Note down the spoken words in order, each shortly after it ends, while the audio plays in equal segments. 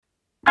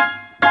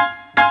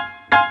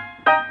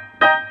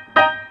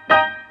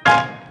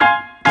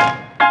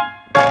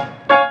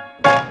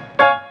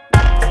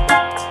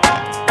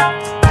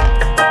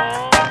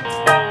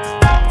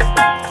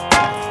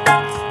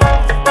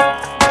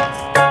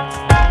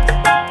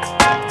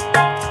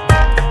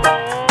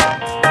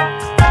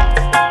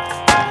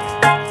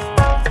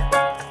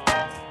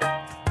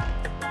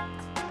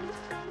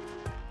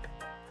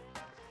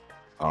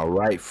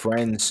right,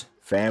 friends,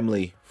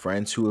 family,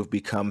 friends who have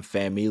become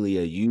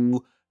familia,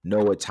 you know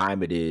what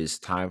time it is.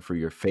 Time for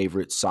your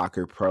favorite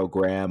soccer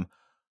program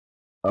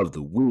of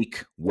the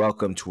week.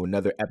 Welcome to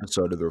another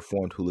episode of the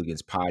Reformed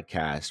Hooligans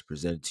podcast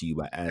presented to you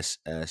by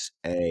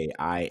SSA.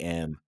 I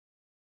am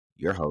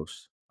your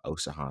host,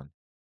 Osahan,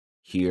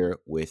 here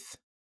with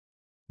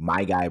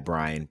my guy,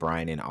 Brian.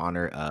 Brian, in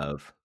honor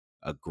of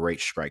a great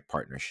strike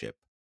partnership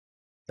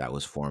that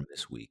was formed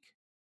this week,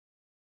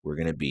 we're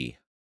going to be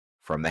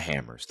from the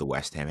Hammers, the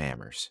West Ham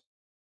Hammers,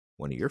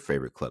 one of your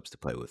favorite clubs to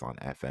play with on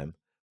FM,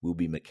 will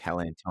be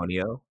Mikel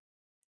Antonio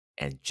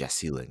and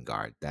Jesse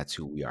Lingard. That's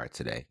who we are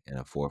today in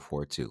a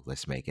 4-4-2.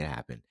 Let's make it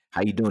happen.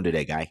 How you doing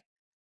today, guy?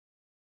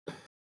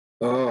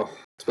 Oh,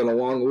 it's been a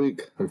long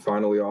week. I'm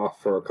finally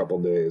off for a couple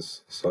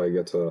days, so I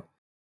get to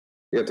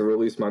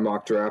release my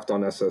mock draft on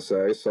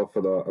SSA. So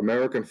for the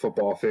American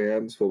football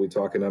fans, we'll be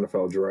talking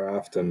NFL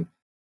draft, and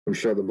I'm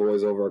sure the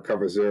boys over at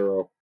Cover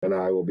Zero and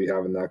I will be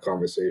having that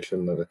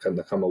conversation in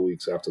the coming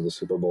weeks after the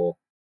Super Bowl.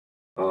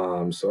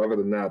 So other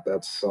than that,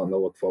 that's something to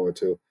look forward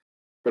to.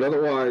 But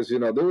otherwise,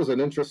 there was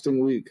an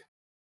interesting week,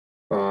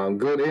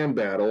 good and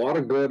bad. A lot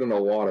of good and a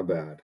lot of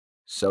bad.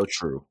 So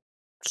true.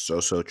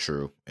 So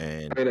true.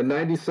 And I mean, a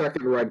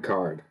 90-second red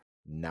card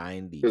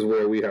 90 is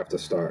where we have to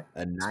start.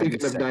 a 90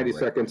 Speaking of 90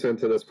 seconds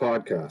into this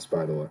podcast,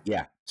 by the way.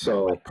 Yeah.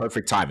 So like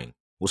perfect timing.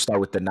 We'll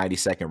start with the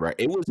 90-second right.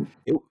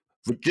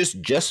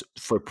 Just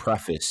for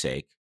preface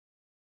sake,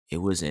 it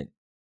was I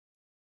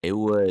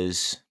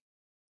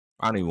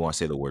don't even want to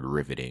say the word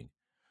riveting,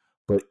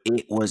 but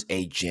it was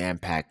a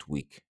jam-packed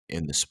week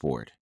in the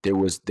sport. There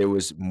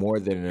was more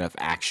than enough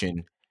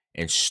action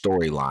and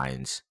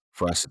storylines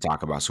for us to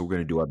talk about. So we're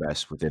going to do our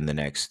best within the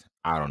next,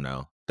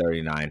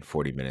 39,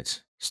 40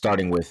 minutes.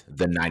 Starting with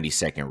the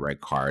 90-second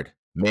red card.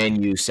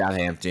 Man U,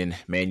 Southampton.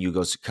 Man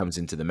U comes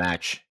into the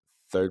match.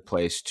 Third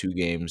place, 2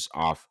 games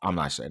off. I'm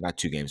not sorry, not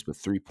 2 games, but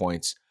 3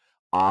 points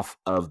off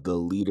of the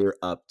leader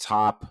up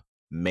top,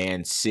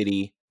 Man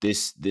City.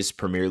 This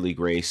Premier League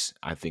race,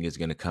 I think, is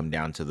going to come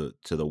down to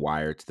the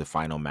wire, to the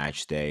final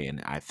match day,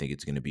 and I think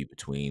it's going to be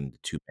between the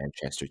 2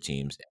 Manchester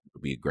teams.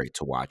 It'll be great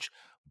to watch.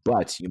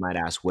 But you might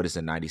ask, what is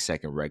a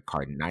 90-second red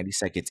card? 90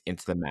 seconds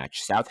into the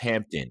match,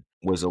 Southampton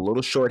was a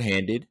little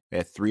shorthanded. They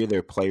had 3 of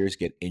their players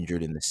get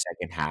injured in the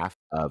second half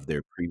of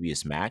their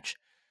previous match,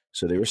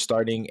 so they were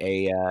starting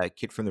a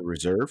kid from the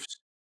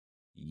reserves,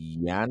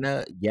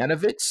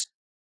 Yanovitz.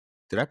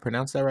 Did I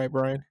pronounce that right,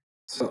 Brian?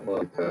 something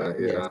like that,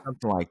 Yeah, yeah.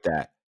 something like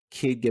that.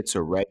 Kid gets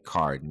a red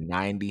card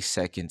 90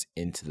 seconds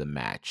into the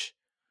match.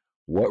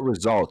 What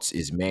results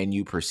is Man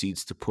U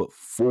proceeds to put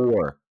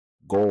 4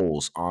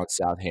 goals on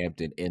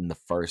Southampton in the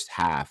first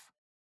half.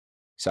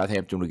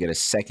 Southampton would get a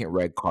second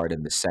red card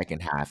in the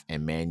second half,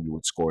 and Man U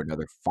would score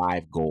another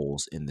 5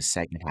 goals in the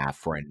second half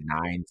for a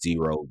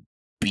 9-0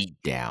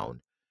 beatdown.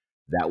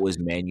 That was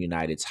Man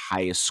United's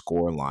highest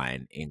score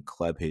line in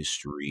club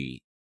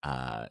history,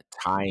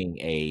 tying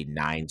a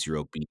 9-0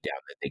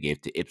 beatdown that they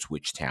gave to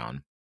Ipswich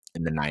Town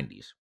in the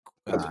 90s.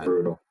 That's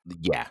brutal.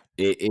 Yeah,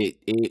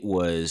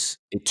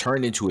 it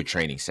turned into a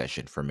training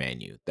session for Man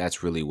U.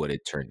 That's really what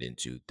it turned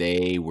into.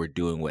 They were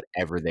doing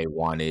whatever they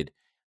wanted.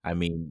 I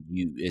mean,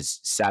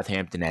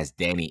 Southampton has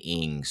Danny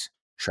Ings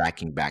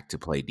tracking back to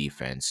play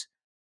defense,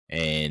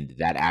 and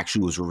that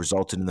actually was what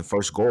resulted in the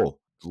first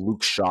goal.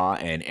 Luke Shaw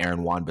and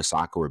Aaron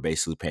Wan-Bissaka were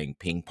basically playing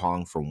ping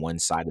pong from one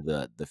side of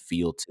the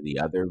field to the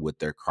other with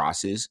their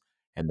crosses,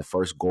 and the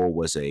first goal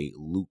was a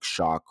Luke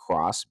Shaw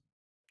cross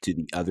to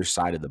the other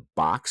side of the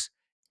box.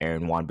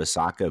 Aaron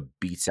Wan-Bissaka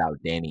beats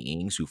out Danny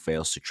Ings, who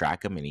fails to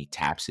track him, and he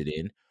taps it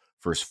in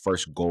for his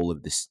second goal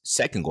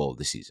of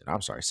the season.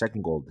 I'm sorry,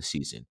 second goal of the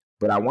season.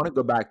 But I want to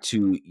go back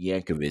to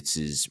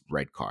Yankovic's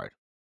red card.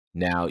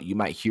 Now, you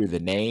might hear the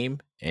name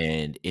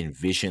and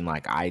envision,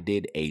 like I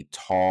did, a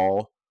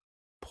tall,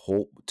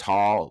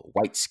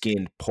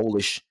 white-skinned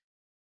Polish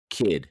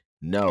kid.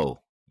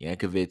 No,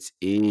 Yankovic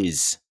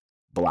is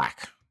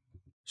black.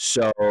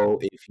 So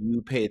if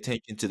you pay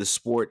attention to the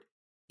sport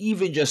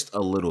even just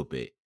a little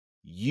bit,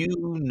 you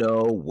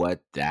know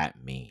what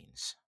that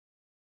means.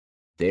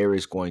 There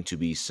is going to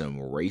be some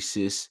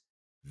racist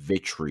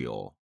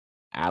vitriol.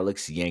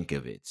 Alex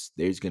Yankovic,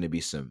 there's going to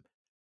be some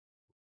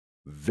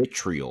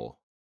vitriol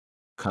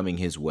coming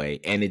his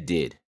way, and it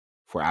did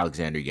for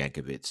Alexander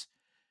Yankovic.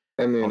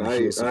 I mean, On the I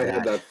heels of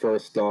had that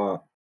first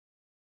thought.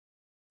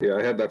 Yeah,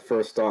 I had that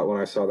first thought when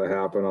I saw that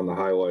happen on the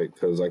highlight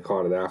because I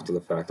caught it after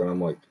the fact, and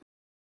I'm like,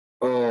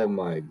 oh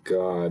my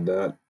god,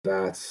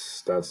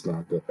 that's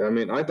not good. I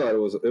mean, I thought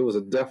it was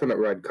a definite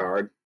red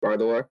card, by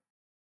the way.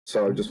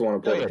 So I just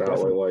want to Oh put yeah, it that way.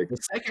 definitely. Like, The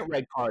second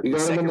red card, you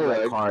got him in the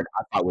leg. I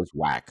thought was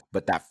whack,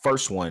 but that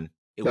first one,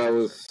 it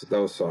was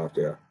That was soft,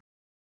 yeah.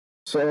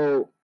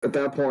 So at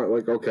that point,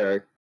 like,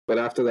 okay. But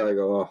after that, I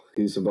go, oh,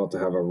 he's about to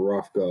have a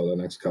rough go the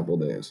next couple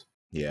days.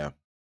 Yeah,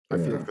 I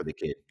feel Yeah. for the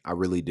kid. I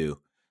really do.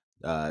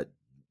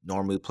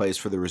 Normally plays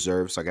for the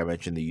reserves, like I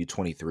mentioned, the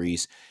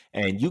U23s,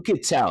 and you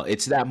could tell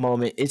it's that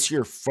moment. It's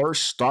your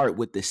first start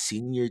with the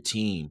senior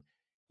team.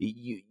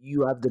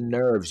 You have the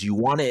nerves. You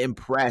want to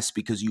impress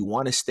because you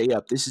want to stay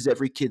up. This is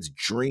every kid's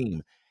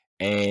dream,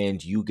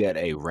 and you get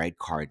a red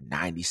card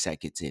 90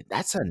 seconds in.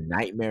 That's a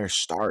nightmare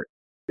start.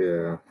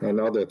 Yeah, and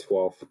now they're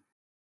 12th.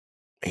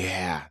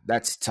 Yeah,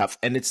 that's tough.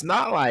 And it's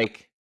not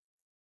like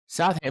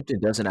Southampton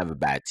doesn't have a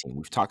bad team.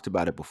 We've talked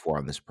about it before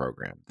on this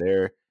program.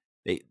 They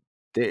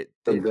The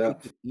they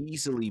depth, could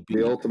easily the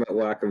be, ultimate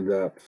lack of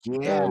depth,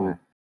 yeah. and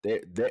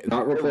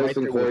not They're right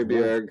replacing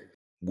there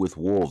with Hoiberg.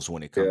 Wolves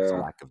when it comes to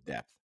Yeah, lack of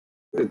depth.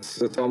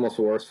 it's almost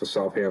worse for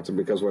Southampton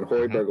because when Mhm.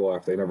 Hoiberg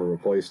left, they never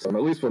replaced him.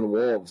 At least when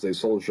Wolves they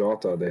sold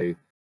Jota, they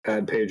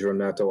had Pedro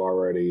Neto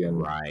already,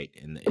 and Right,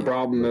 the and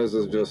problem look at the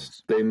is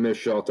just wings. they miss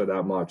Jota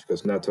that much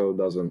because Neto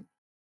doesn't.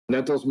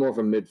 Neto's more of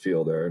a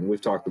midfielder, and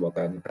we've talked about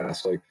that in the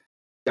past. Like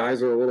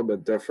guys are a little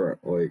bit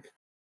different. Like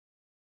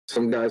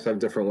some guys have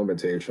different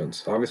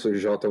limitations. Obviously,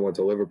 Jota went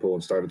to Liverpool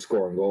and started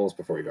scoring goals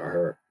before he got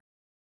hurt.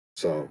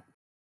 So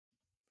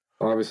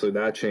obviously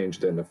that change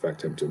didn't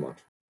affect him too much.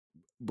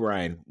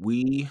 Brian,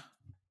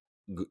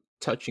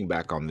 touching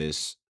back on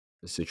this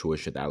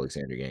situation with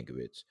Alexander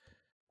Yankovic.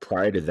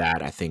 Prior to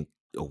that, I think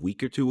a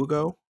week or two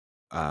ago,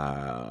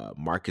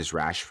 Marcus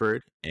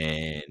Rashford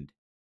and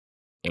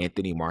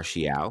Anthony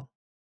Martial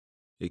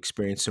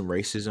experienced some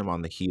racism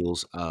on the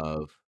heels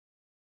of,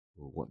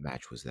 well, what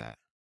match was that?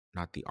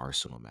 Not the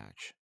Arsenal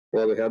match.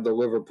 Well, they had the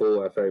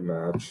Liverpool FA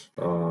match.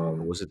 Or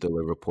was it the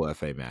Liverpool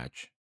FA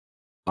match?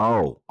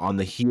 Oh, on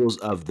the heels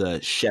of the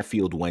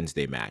Sheffield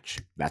Wednesday match.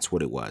 That's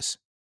what it was.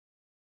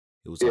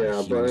 It was on the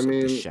Yeah, but I heels of the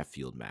mean,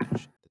 Sheffield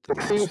match that they it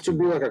lost seems to 2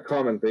 be 1. like a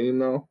common theme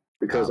though,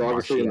 because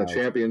obviously in the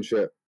Martial.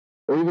 championship,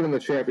 or even in the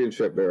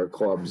championship, there are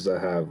clubs that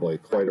have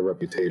like quite a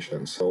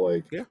reputation. So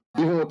like, Yeah.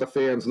 even with the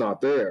fans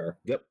not there,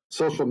 Yep.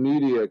 social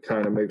media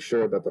kind of makes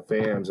sure that the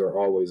fans are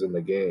always in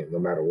the game, no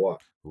matter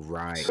what.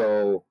 Right.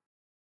 So,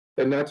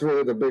 and that's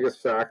really the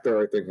biggest factor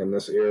I think in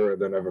this era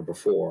than ever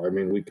before. I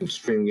mean, we can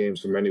stream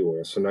games from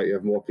anywhere, so now you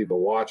have more people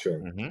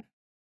watching. Hmm.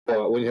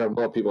 But when you have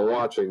more people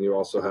watching, you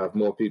also have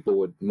more people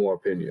with more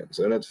opinions.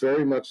 And it's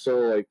very much so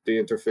like the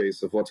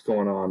interface of what's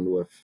going on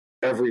with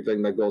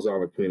everything that goes on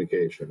with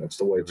communication. It's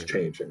the way it's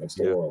Everything. changing, it's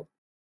the Yeah. world.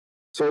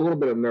 So a little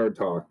bit of nerd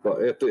talk,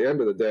 but at the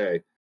end of the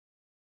day,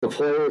 the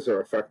players are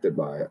affected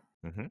by it.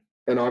 Hmm.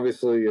 And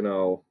obviously, you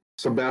know,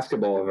 some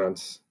basketball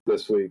events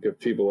this week, if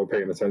people are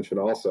paying attention,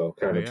 also Oh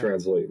kind of yeah.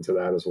 translate into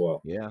that as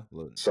well. Yeah.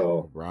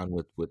 So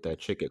LeBron with that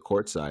chick at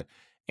courtside.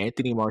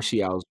 Anthony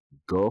Martial's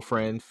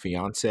girlfriend,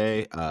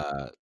 fiance,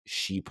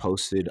 she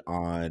posted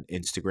on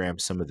Instagram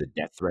some of the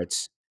death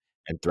threats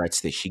and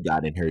threats that she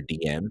got in her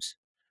DMs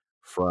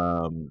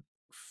from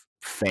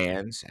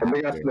fans I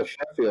think that's after. the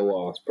Sheffield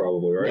loss,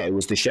 probably, Yeah, right? it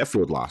was the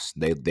Sheffield loss.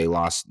 They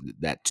lost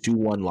that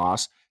 2-1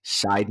 loss.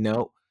 Side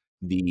note,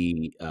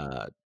 the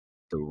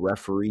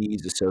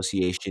referees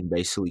association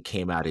basically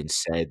came out and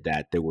said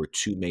that there were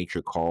two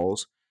major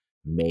calls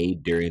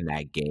made during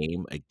that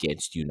game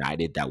against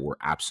United that were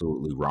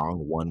absolutely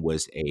wrong. One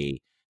was a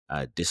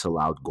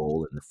disallowed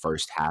goal in the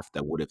first half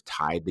that would have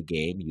tied the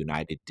game.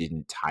 United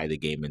didn't tie the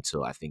game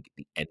until I think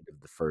the end of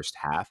the first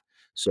half.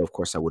 So of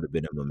course that would have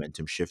been a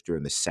momentum shifter.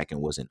 And the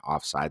second was an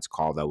offsides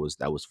call that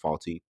was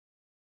faulty.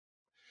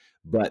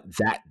 But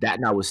that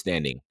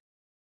notwithstanding,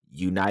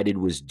 United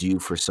was due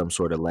for some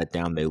sort of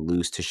letdown. They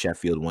lose to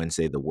Sheffield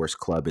Wednesday, the worst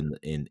club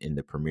in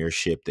the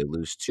Premiership. They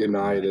lose 2-1.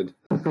 United,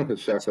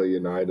 Sheffield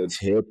United.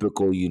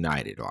 Typical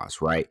United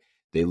loss, right?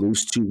 They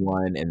lose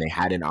 2-1, and they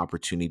had an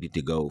opportunity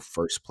to go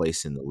first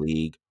place in the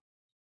league.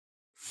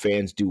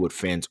 Fans do what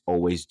fans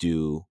always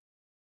do,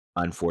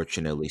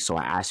 unfortunately. So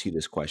I ask you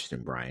this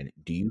question, Brian.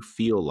 Do you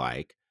feel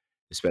like,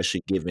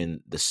 especially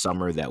given the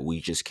summer that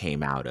we just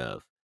came out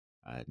of,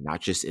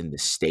 not just in the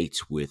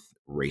States with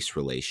race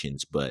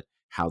relations, but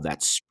how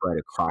that's spread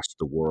across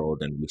the world,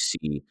 and we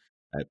see,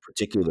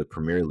 particularly the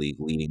Premier League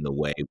leading the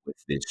way with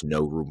this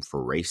no room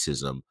for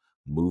racism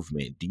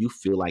movement. Do you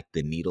feel like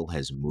the needle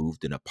has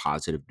moved in a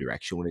positive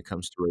direction when it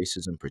comes to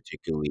racism,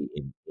 particularly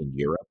in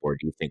Europe, or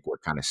do you think we're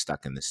kind of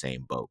stuck in the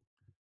same boat?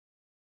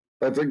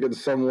 I think in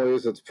some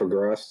ways it's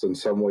progressed, in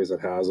some ways it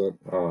hasn't.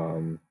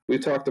 We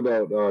talked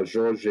about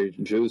George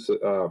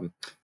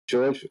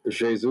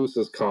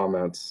Jesus's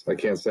comments. I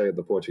can't say it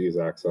the Portuguese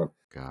accent.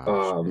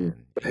 Gosh, man.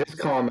 His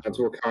comments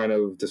were kind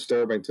of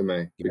disturbing to me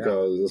Yeah,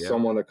 because as yeah.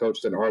 someone that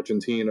coached in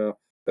Argentina,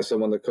 as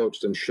someone that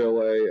coached in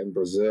Chile and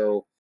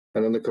Brazil,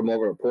 and then to come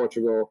over to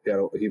Portugal,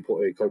 he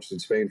coached in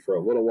Spain for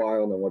a little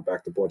while and then went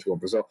back to Portugal and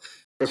Brazil.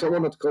 For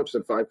someone that's coached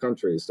in 5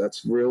 countries,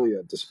 that's really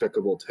a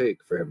despicable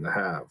take for him to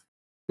have.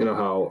 You know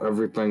how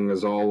everything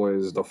is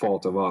always the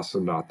fault of us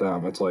and not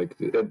them. It's like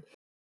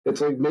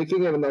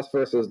making it an us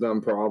versus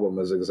them problem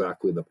is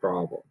exactly the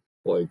problem.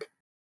 Like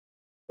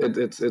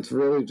it's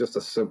really just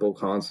a simple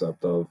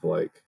concept of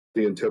like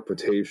the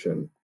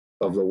interpretation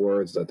of the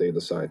words that they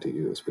decide to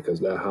use because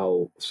that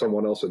how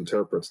someone else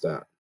interprets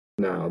that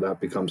now that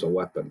becomes a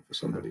weapon for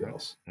somebody Mhm,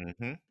 else.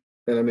 mhm.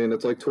 And I mean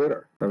it's like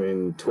Twitter. I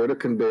mean Twitter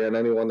can ban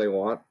anyone they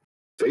want.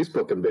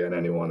 Facebook can ban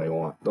anyone they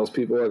want. Those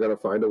people are going to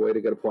find a way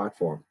to get a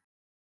platform.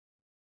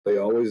 They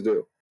always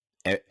do.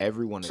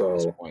 Everyone at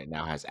this So point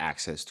now has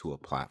access to a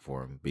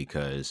platform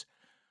because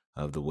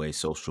of the way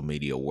social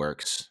media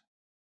works.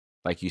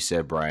 like you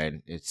said,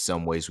 Brian, in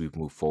some ways we've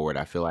moved forward.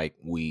 I feel like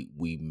we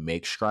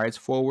make strides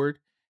forward,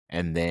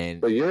 and then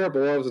But Europe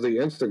loves the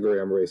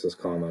Instagram racist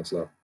comments,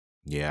 though.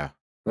 yeah,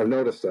 I've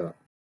noticed that.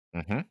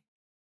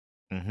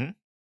 mm-hmm, mm-hmm,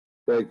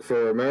 Like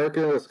for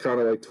America, it's kind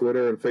of like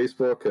Twitter and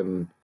Facebook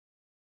and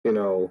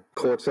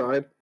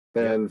courtside,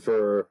 yep, and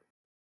for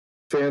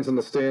fans in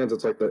the stands,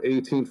 it's like the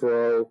 18th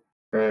row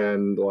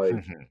and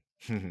like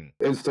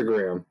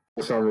Instagram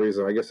for some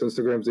reason. I guess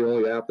Instagram's the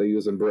only app they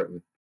use in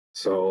Britain.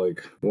 So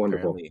like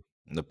wonderful.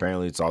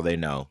 apparently it's all they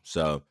know.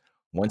 So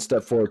one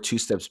step forward, two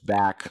steps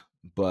back,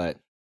 but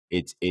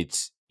it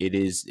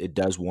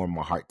does warm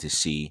my heart to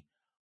see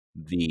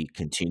the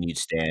continued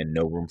stand,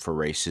 no room for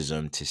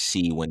racism, to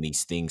see when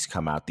these things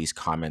come out, these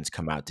comments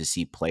come out, to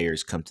see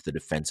players come to the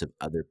defense of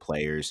other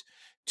players,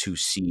 to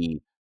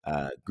see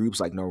groups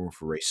like No Room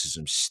for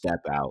Racism step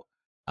out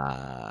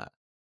uh,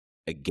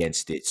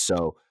 against it.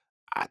 So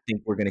I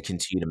think we're going to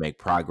continue to make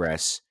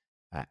progress.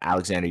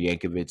 Alexander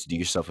Yankovic, do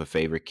yourself a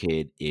favor,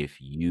 kid. If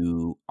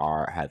you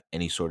have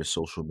any sort of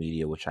social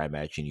media, which I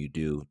imagine you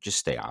do, just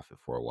stay off it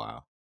for a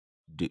while.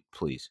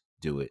 Please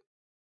do it.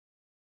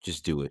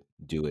 Just do it.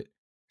 Do it.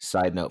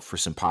 Side note for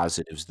some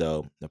positives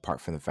though,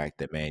 apart from the fact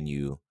that man,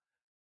 you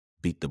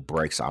beat the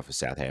brakes off of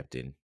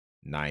Southampton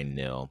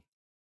 9-0.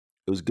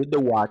 It was good to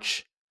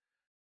watch.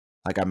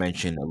 Like I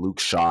mentioned, Luke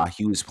Shaw,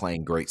 he was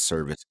playing great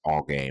service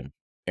all game.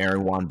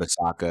 Aaron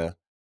Wan-Bissaka,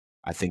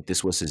 I think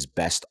this was his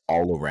best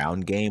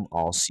all-around game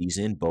all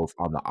season, both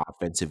on the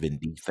offensive and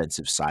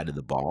defensive side of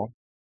the ball.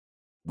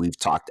 We've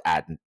talked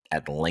at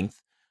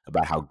length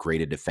about how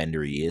great a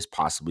defender he is,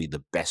 possibly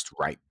the best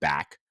right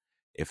back,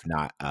 if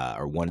not,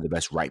 or one of the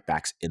best right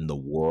backs in the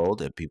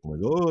world. And people are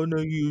like, oh no,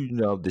 you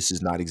know, this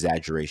is not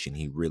exaggeration.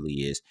 He really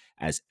is,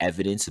 as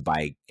evidenced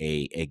by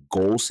a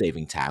goal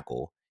saving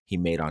tackle he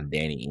made on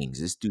Danny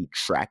Ings. This dude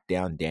tracked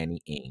down Danny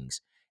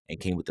Ings and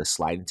came with a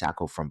sliding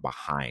tackle from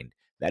behind.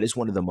 That is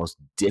one of the most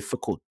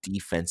difficult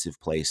defensive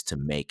plays to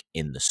make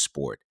in the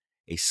sport.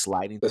 A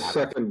sliding The tackle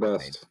second from behind.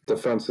 best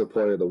defensive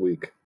play of the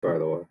week, by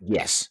the way.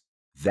 Yes.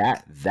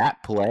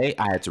 That play,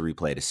 I had to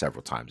replay it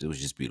several times. It was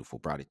just beautiful.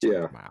 Brought a tear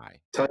Yeah. to my eye.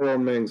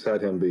 Tyrone Mings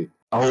had him beat.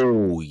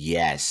 Oh,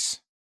 yes.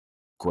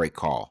 Great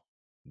call.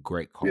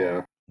 Great call.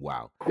 Yeah.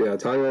 Wow. Yeah,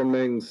 Tyrone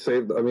Mings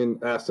saved. I mean,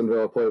 Aston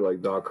Villa played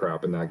like dog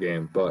crap in that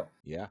game, but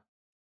Yeah.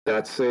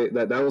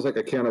 that was like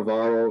a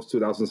Cannavaro's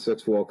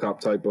 2006 World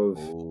Cup type of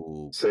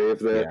Oh, save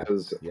there yeah.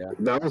 because Yeah.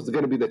 that was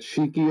going to be the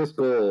cheekiest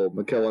goal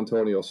Mikel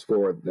Antonio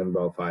scored in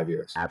about 5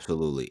 years.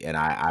 Absolutely. And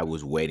I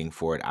was waiting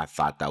for it. I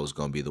thought that was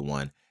going to be the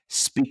one.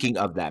 Speaking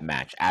of that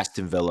match,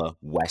 Aston Villa,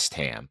 West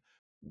Ham.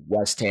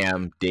 West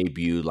Ham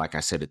debuted, like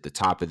I said at the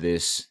top of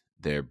this,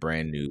 their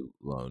brand new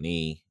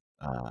loanee,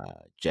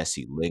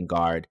 Jesse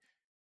Lingard.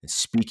 And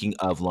speaking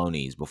of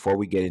loanees, before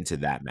we get into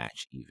that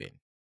match, even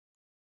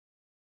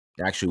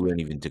actually, we don't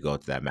even to go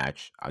into that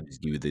match. I'll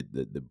just give you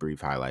the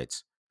brief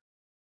highlights.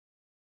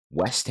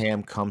 West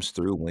Ham comes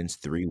through, wins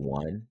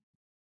 3-1.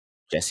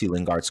 Jesse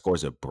Lingard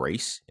scores a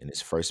brace in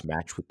his first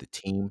match with the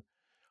team.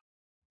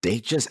 They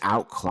just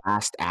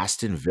outclassed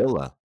Aston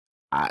Villa.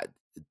 I,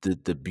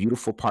 the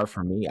beautiful part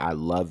for me, I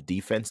love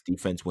defense.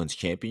 Defense wins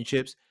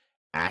championships.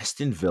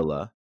 Aston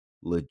Villa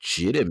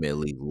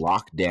legitimately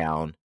locked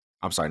down.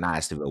 I'm sorry, not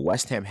Aston Villa.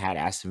 West Ham had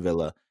Aston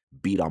Villa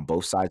beat on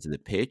both sides of the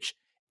pitch,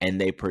 and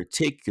they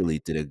particularly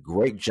did a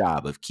great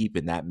job of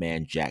keeping that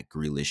man Jack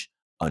Grealish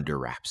under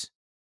wraps.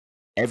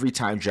 Every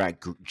time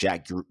Jack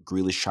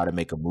Grealish tried to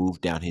make a move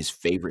down his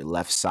favorite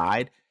left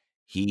side,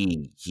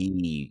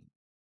 he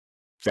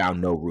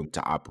found no room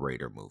to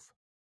operate or move.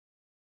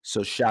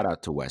 So shout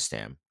out to West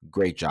Ham.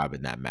 Great job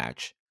in that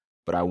match.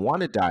 But I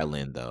want to dial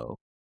in though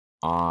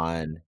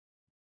on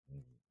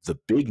the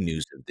big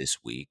news of this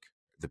week,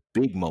 the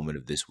big moment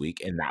of this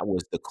week, and that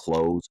was the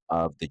close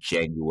of the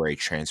January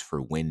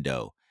transfer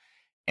window.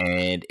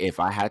 And if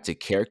I had to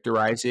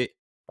characterize it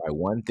by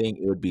one thing,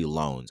 it would be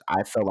loans.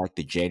 I felt like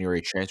the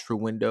January transfer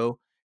window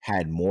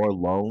had more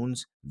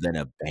loans than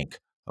a bank.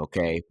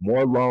 Okay.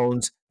 More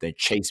loans than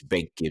Chase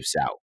Bank gives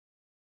out.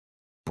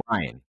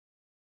 Brian,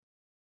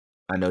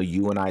 I know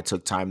you and I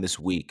took time this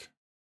week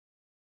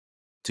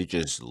to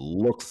just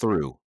look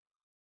through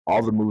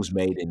all the moves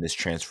made in this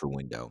transfer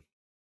window.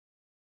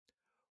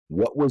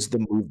 What was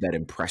the move that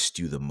impressed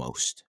you the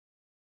most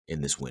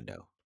in this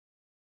window?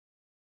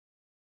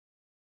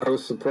 I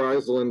was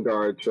surprised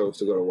Lingard chose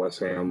to go to West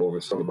Ham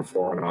over some of the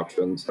foreign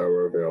options that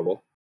were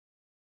available.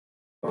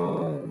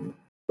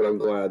 But I'm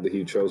glad that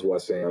he chose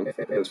West Ham,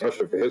 and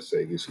especially for his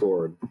sake, he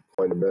scored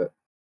quite a bit.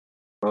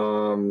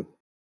 Um,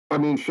 I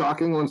mean,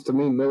 shocking ones to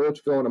me.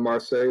 Milic going to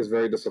Marseille is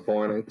very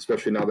disappointing,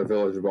 especially now the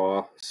village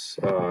boss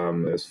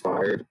is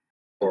fired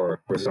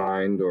or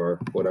resigned or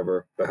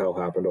whatever the hell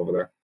happened over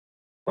there.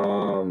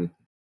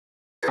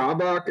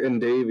 Kabak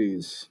and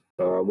Davies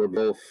were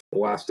both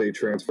last day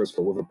transfers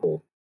for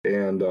Liverpool,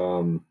 and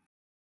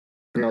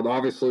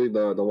obviously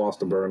the loss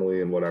to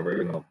Burnley and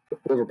whatever.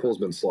 Liverpool's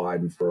been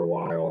sliding for a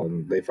while,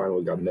 and they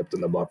finally got nipped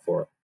in the butt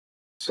for it.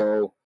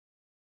 So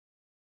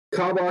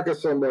Kabak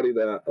is somebody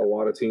that a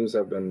lot of teams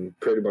have been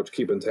pretty much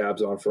keeping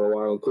tabs on for a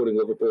while, including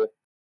Liverpool.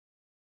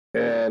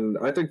 And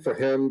I think for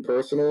him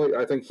personally,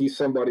 I think he's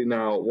somebody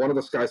now. One of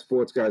the Sky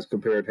Sports guys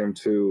compared him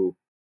to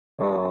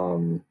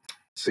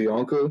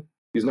Sionku.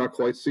 He's not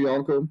quite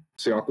Sionku.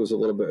 Sionku's a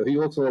little bit. He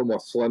looks a little more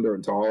slender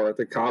and taller. I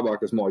think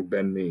Kabak is more like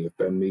Ben Mee if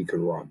Ben Mee could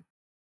run.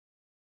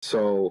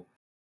 So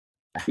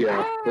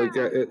yeah, like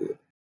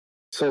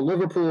so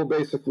Liverpool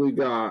basically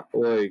got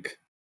like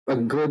a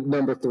good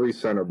number 3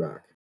 center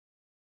back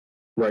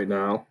right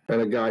now,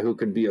 and a guy who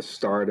could be a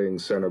starting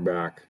center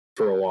back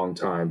for a long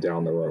time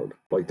down the road.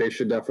 Like they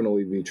should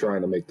definitely be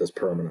trying to make this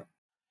permanent.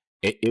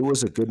 It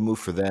was a good move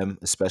for them,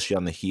 especially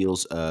on the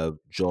heels of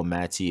Joel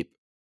Matip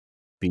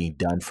being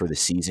done for the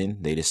season.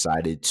 They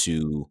decided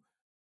to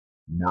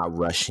not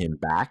rush him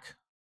back.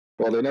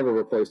 Well, they never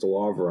replaced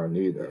Lovren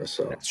either,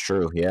 so That's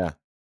true. Yeah.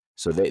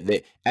 So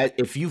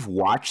if you've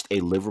watched a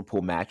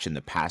Liverpool match in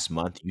the past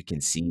month, you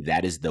can see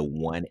that is the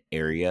one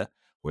area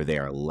where they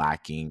are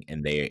lacking,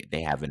 and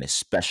they have an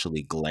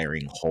especially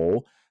glaring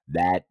hole.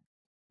 That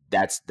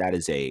that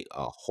is a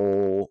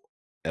hole,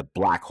 a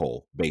black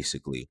hole,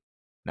 basically.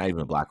 Not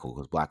even a black hole,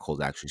 because black holes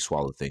actually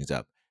swallow things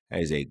up. That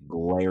is a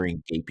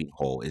glaring gaping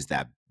hole. Is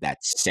that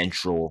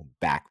central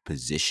back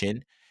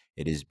position?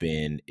 It has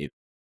been it.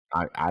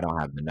 I don't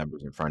have the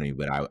numbers in front of me,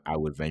 but I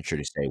would venture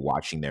to say,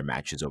 watching their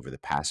matches over the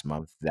past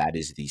month, that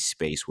is the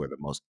space where the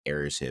most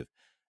errors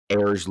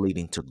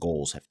leading to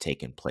goals have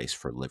taken place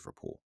for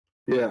Liverpool.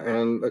 yeah,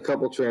 and a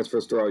couple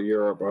transfers throughout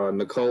Europe.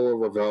 Nicola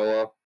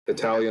Ravella,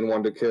 Italian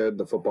wonder kid,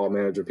 the football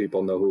manager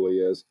people know who he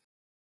is.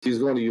 He's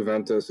going to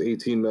Juventus,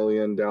 18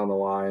 million down the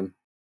line.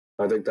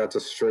 I think that's a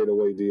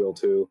straightaway deal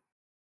too.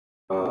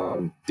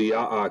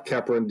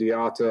 Keprin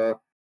Diata,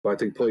 who I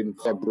think played in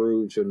Club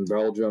Brugge in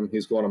Belgium.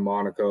 He's going to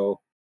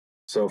Monaco.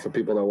 So for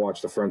people that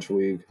watch the French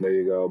league, there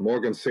you go.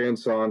 Morgan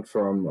Sanson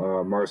from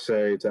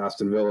Marseille to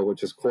Aston Villa,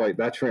 which is quite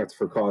that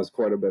transfer caused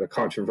quite a bit of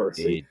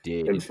controversy It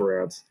in did.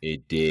 France.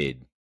 It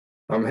did.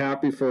 I'm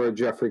happy for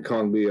Jeffrey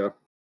Kongbia,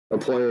 a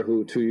player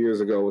who 2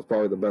 years ago was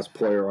probably the best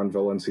player on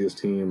Valencia's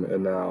team,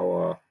 and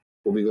now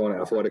will be going to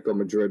Atletico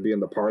Madrid, being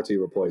the party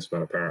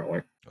replacement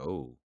apparently,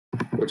 Oh,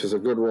 which is a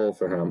good role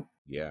for him.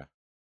 yeah.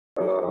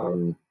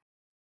 Um,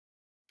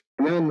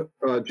 and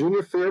then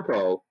Junior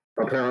Firpo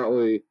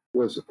apparently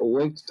was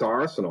linked to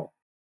Arsenal,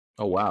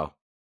 Oh, wow.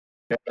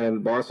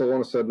 and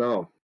Barcelona said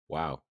no.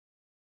 Wow.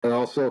 And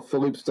also,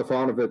 Filip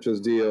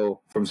Stefanovic's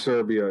deal from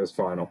Serbia is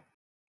final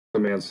to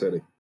Man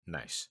City.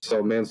 Nice.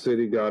 So Man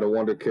City got a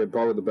wonder kid,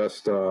 probably the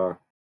best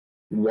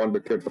wonder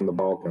kid from the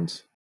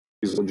Balkans.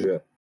 He's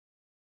legit.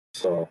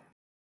 So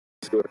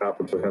see what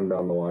happens with him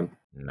down the line.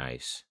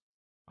 Nice.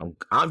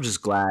 I'm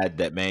just glad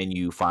that Man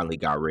U finally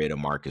got rid of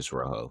Marcus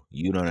Rojo.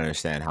 You don't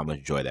understand how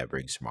much joy that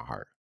brings to my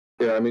heart.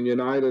 Yeah, I mean,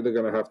 United are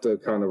going to have to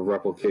kind of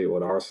replicate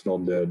what Arsenal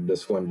did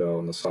this window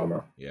in the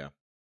summer. Yeah.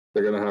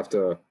 They're going to have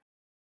to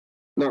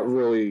not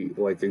really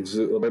like they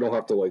don't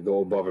have to like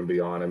go above and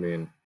beyond. I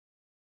mean,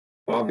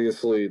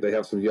 obviously they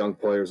have some young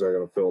players that are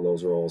going to fill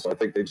those roles. I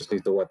think they just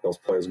need to let those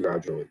players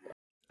graduate.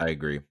 I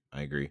agree.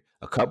 I agree.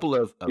 A couple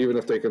of Even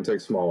if they can take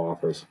small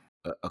offers.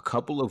 a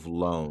couple of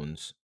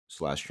loans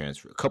slash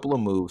transfer, a couple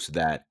of moves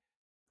that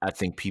I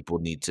think people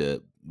need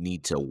to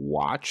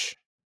watch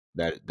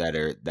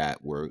that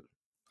were,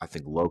 I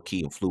think, low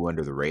key and flew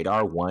under the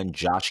radar. One,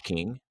 Josh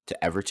King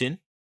to Everton.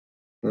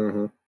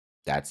 Mm-hmm.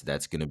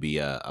 That's going to be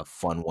a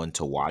fun one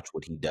to watch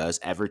what he does.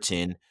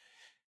 Everton,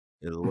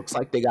 it looks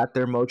like they got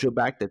their mojo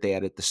back that they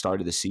had at the start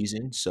of the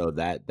season. So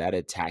that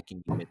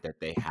attacking unit that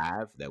they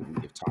have, that we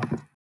have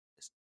talked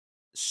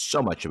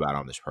so much about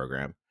on this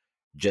program,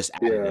 just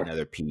added Yeah,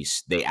 another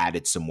piece. They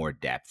added some more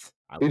depth.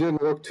 he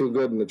didn't look too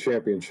good in the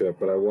championship,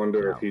 but I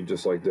wonder if No, he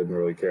just like didn't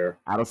really care.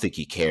 I don't think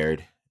he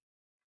cared.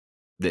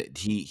 That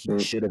he Mm.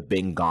 should have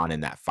been gone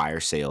in that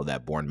fire sale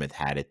that Bournemouth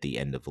had at the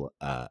end of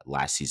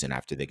last season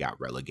after they got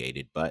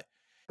relegated. But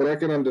But I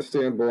can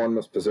understand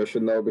Bournemouth's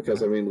position though,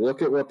 because mhm, I mean,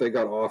 look at what they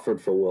got offered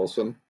for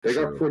Wilson. They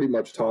got true, pretty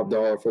much top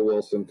dollar for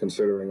Wilson,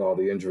 considering all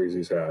the injuries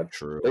he's had.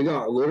 true, They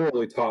got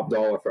literally top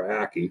dollar for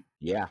Aki.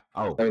 yeah.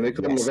 Oh, I mean, they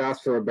couldn't have yes.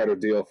 asked for a better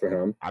deal for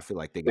him. I feel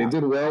like they They got,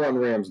 did well on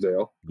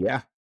Ramsdale,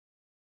 yeah.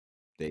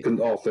 They,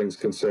 all things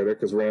considered,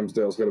 because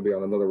Ramsdale's going to be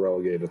on another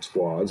relegated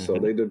squad, so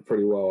hmm they did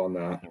pretty well on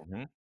that.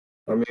 hmm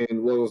I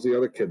mean, what was the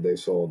other kid they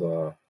sold?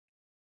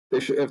 They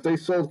should, if they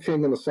sold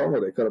King in the summer,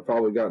 they could have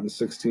probably gotten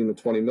 16 to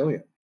 20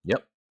 million Yep,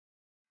 yep.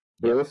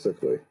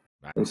 realistically.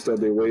 I, Instead,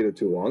 I they agree. waited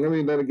too long. I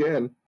mean, then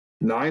again,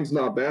 nine's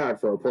not bad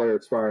for a player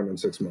expiring in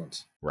 6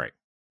 months. Right.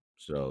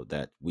 So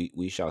that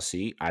we shall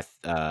see.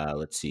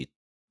 Let's see,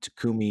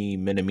 Takumi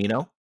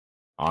Minamino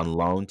on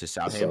loan to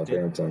Southampton.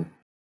 Southampton,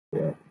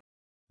 yeah.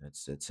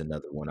 That's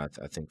another one I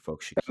think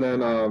folks should And keep an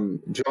then eye on.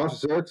 Josh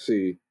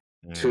Xerxes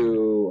Mm,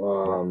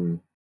 to yep.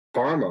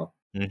 Parma,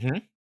 Mm-hmm.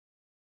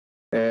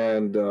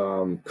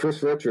 and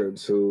Chris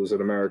Richards, who's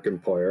an American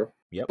player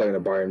Yep. playing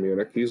at Bayern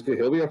Munich.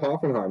 He'll be at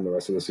Hoffenheim the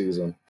rest of the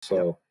season. Yep.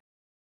 So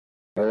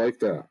I like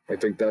that. I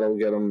think that'll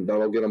get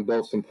him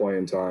both some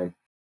playing time.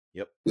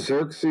 Yep.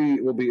 Xerxes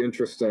will be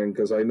interesting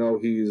because I know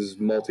he's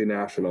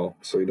multinational,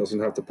 so he doesn't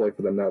have to play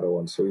for the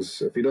Netherlands. So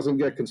if he doesn't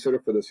get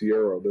considered for this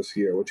Euro this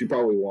year, which he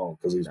probably won't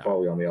because he's No.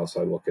 probably on the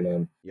outside looking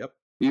in, Yep.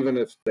 even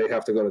if they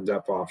have to go to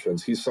depth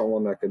options, he's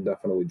someone that could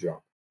definitely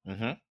jump.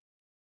 Mm-hmm.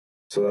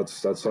 So that's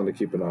something to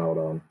keep an eye out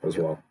on as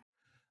Yep.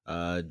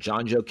 well.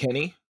 John Joe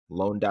Kenny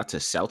loaned out to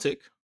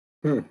Celtic.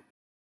 Hmm.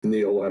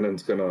 Neil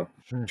Lennon's gonna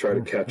try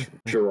to catch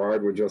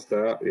Gerard with just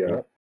that. Yeah,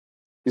 Yep.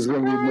 he's gonna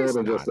need more Surprise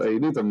than just not. that. He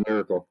needs a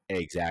miracle.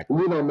 Exactly.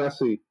 We know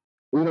Messi.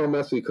 We know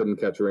Messi couldn't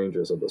catch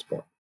Rangers at this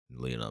point.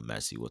 Lionel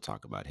Messi. We'll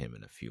talk about him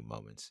in a few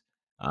moments.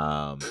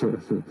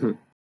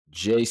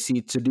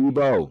 JC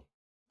Tadibo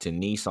to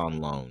Nice on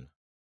loan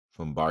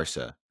from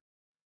Barca.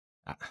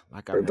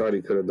 Like I I mentioned, thought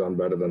he could have done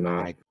better than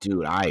that.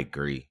 I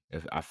agree.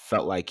 If I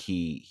felt like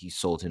he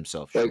sold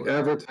himself Like short.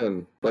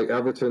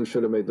 Everton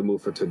should have made the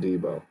move for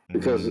Tadibo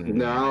because Mm.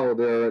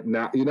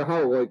 now you know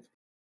how like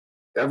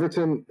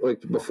Everton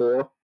like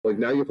before like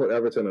now you put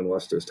Everton in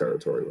Leicester's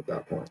territory at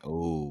that point.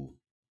 Oh,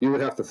 You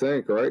would have to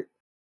think, right?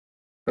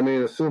 I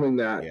mean, assuming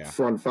that yeah.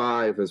 front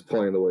five is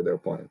playing the way they're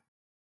playing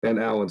and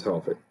Allen's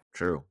healthy.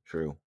 True.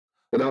 True.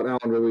 Without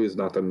Allen Ruiz,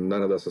 none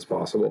of this is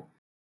possible.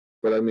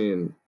 But I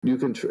mean,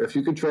 if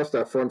you can trust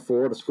that front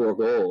four to score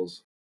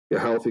goals, a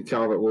healthy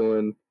Calvert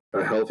Lewin,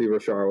 a healthy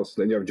Richarlison,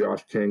 then you have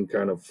Josh King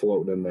kind of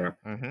floating in there.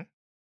 Mm-hmm.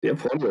 You have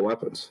plenty of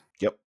weapons.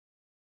 Yep.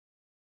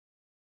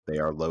 They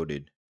are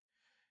loaded.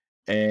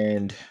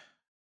 And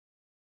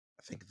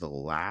I think the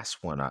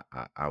last one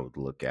I would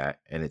look at,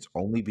 and it's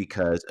only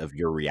because of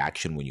your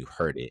reaction when you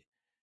heard it,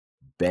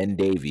 Ben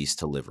Davies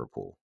to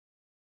Liverpool.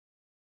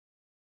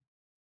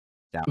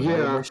 Now, I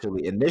know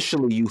Yeah,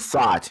 initially you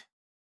thought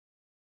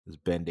it was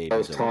Ben that Davies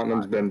was over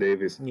Tottenham's Ben Tottenham.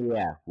 Davies.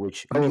 Yeah,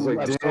 which I was you like,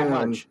 love so damn.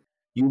 much.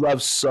 You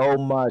love so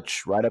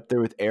much, right up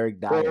there with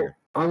Eric Dyer. Well,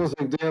 I was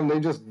like, damn, they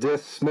just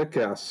dissed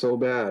Smithcast so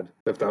bad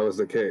if that was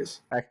the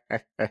case. I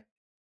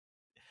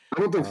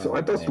don't think so. I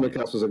Oh thought man,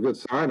 Smithcast was a good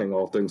signing,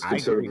 all things I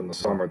considered, agree. in the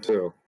summer,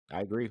 too.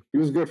 I agree. He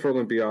was good for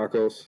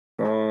Olympiacos.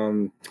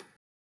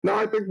 No,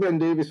 I think Ben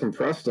Davies from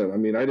Preston. I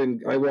mean,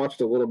 I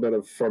watched a little bit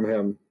of from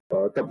him,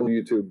 a couple of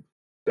YouTube,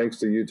 thanks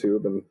to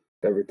YouTube and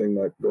everything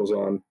that goes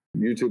on.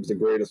 YouTube's the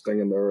greatest thing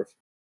in the earth.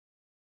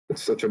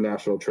 It's such a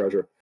national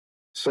treasure.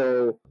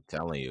 So I'm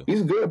telling you.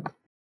 he's good.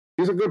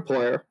 He's a good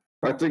player.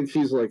 I think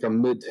he's like a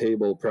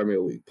mid-table Premier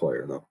League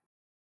player, though.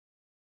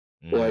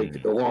 Like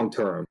Mm, the long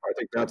term, I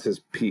think that's his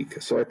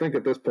peak. So I think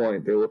at this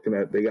point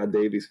they got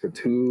Davies for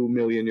 €2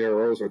 million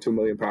or £2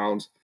 million.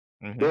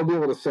 hmm They'll be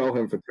able to sell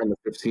him for 10 to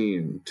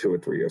 15 2 or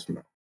 3 years from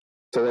now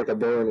to like a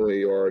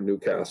Burnley or a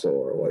Newcastle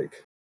or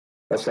like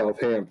a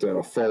Southampton,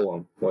 a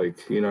Fulham.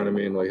 Like, you know what I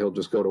mean? Like he'll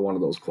just go to one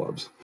of those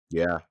clubs.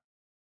 Yeah,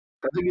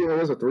 I think he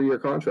has a 3 year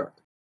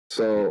contract.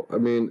 So I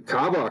mean,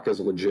 Kabak is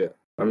legit.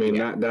 I mean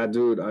yeah. that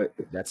dude.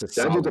 That's a That dude's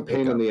a solid pain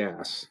in pickup. the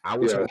ass. I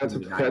was Yeah, hoping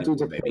that United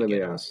dude's a would maybe pain in get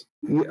the him. ass.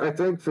 Yeah, I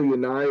think for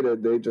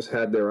United, they just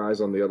had their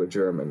eyes on the other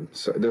German.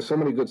 So there's so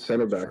many good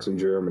center That's backs true. in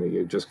Germany.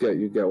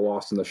 You get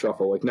lost in the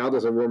shuffle. Like now,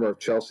 there's a rumor of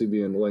Chelsea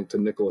being linked to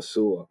Nicolas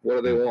Sula. What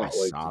do they I want?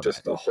 Like saw that.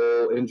 just the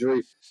whole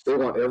injury. They Saw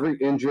want that. every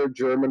injured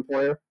German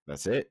player.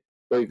 That's it.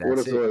 Like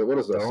That's it. what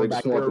is this? Throw They him just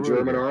back to want a the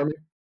German Rudiger. army.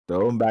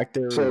 Throw him back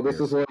to a So this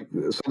Rudiger. is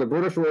like the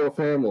British royal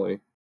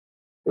family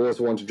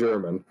was once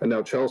German, and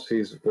now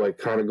Chelsea's like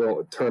kind of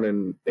going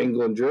turning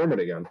England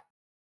German again.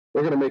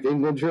 We're gonna make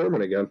England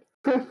German again.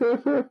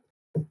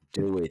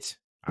 Do it.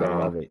 I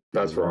love No, it.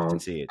 that's Love to wrong.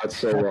 see it. That's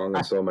so wrong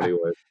in so many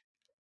ways.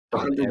 A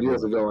On 100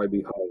 years every level. ago, I'd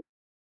be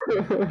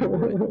hung. You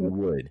would. You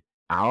would.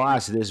 I'll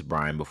ask this,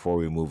 Brian, before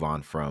we move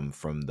on from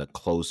the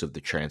close of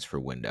the transfer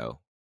window.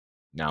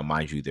 Now,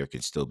 mind you, there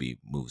can still be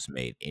moves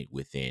made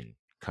within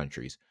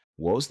countries.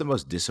 What was the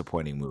most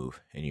disappointing move,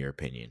 in your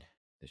opinion,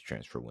 this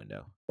transfer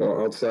window?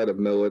 Well, outside of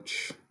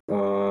Milic,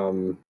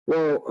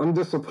 well, I'm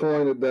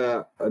disappointed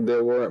that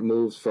there weren't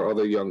moves for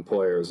other young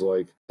players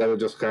like that were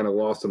just kind of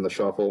lost in the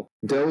shuffle.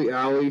 Deli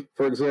Ali,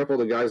 for example,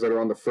 the guys that are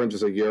on the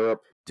fringes of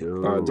Europe.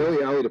 Dude.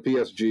 Deli Ali to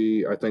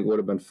PSG, I think would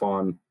have been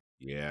fun.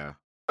 Yeah.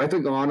 I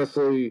think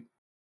honestly,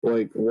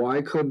 like,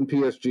 why couldn't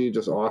PSG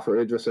just offer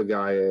Idris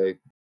Gueye?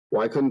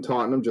 Why couldn't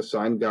Tottenham just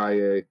sign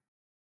Gueye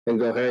and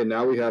go, hey,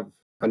 now we have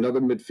another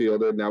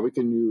midfielder. Now we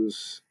can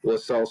use Lo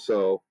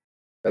Celso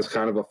as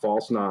kind of a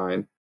false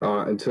nine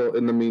until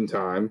in the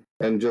meantime,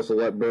 and just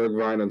let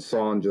Bergvine and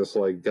Son just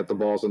like get the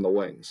balls in the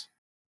wings.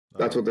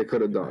 That's what they That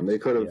could would have be done. They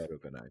nice. could Yeah, have, it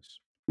would be nice.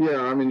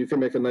 yeah. I mean, you can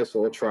make a nice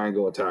little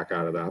triangle attack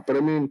out of that. But I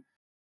mean,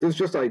 there's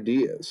just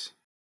ideas,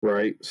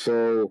 right?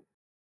 So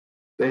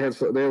they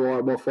had a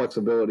lot more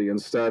flexibility.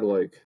 Instead,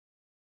 like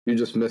you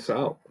just miss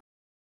out.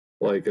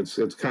 Like it's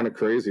kind of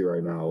crazy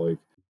right now. Like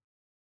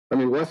I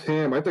mean, West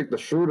Ham. I think the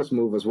shrewdest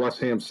move is West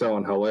Ham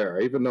selling Haller,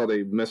 even though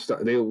they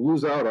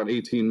lose out on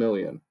 18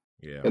 million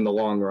Yeah. in the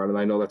long run, and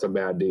I know that's a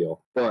bad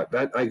deal. But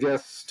that I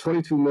guess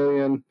 22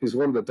 million. He's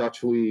won the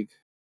Dutch league.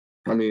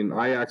 I mean,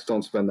 Ajax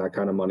don't spend that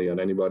kind of money on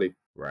anybody.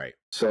 Right.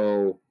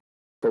 So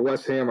for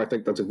West Ham, I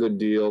think that's a good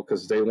deal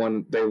because they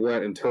went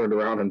and turned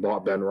around and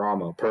bought Ben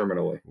Rama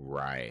permanently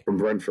Right. from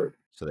Brentford.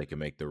 So they can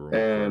make the room for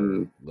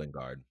And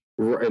Lingard.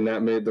 And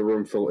that made the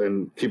room fill.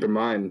 And keep in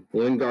mind,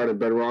 Lingard and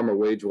Benrahma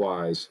wage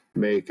wise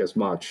make as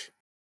much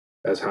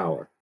as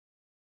Howard.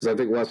 Because I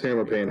think West Ham are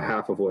There you paying go.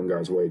 half of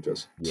Lingard's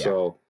wages. Yeah.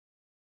 So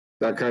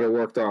that kind of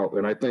worked out.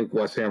 And I think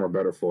West Ham are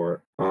better for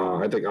it.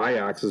 I think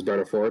Ajax is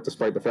better for it,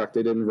 despite the fact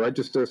they didn't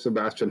register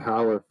Sebastian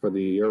Haller for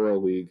the Euro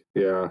League.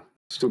 Yeah,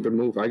 stupid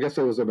move. I guess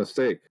it was a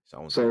mistake.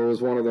 Someone's in So it was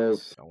someone's in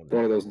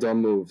one of those trouble.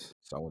 dumb moves.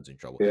 Someone's in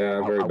trouble.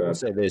 Yeah, very I will bad.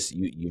 say this: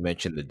 you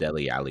mentioned the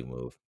Deli Alley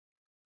move.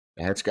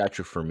 The head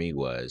scratcher for me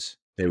was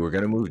they were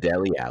going to move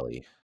Deli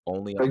Alley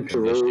only on Like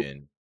Giroud,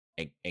 condition.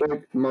 And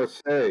like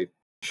Marseille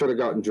should have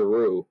gotten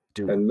Giroud,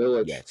 dude, and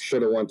Milic yes,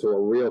 should have went to a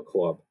real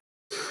club.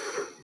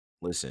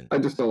 listen, I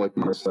just don't like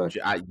Marseille.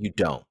 you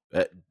don't,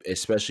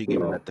 especially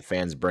given No, that the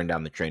fans burned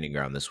down the training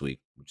ground this week,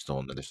 which is a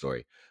whole another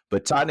story.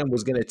 But Tottenham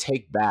was going to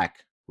take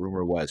back.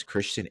 Rumor was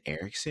Christian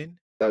Eriksen.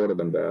 that would have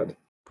been bad.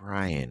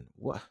 Brian,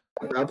 what?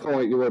 At that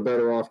point, you were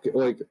better off.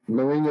 Like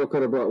Mourinho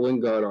could have brought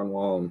Lingard on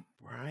loan.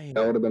 That Brian,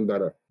 would have been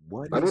better.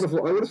 what I would is? have.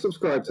 I would have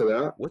subscribed to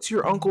that. What's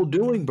your uncle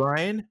doing,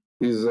 Brian?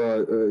 He's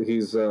uh, uh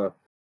he's uh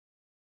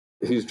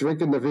he's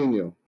drinking the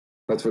vinho.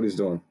 That's what he's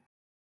doing.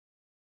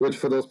 Which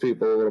for those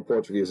people who are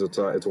Portuguese, it's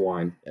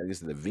wine. I guess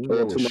the A little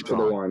vino too is much of the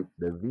strong. wine.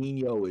 The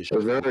vino is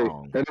It's very.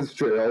 strong. And it's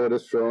true. Oh, it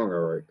is strong. All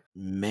right.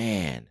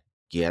 Man,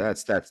 yeah,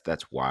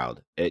 that's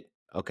wild. It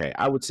okay.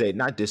 I would say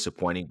not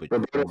disappointing, but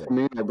Roberto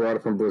showing that Firmino brought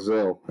it from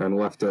Brazil and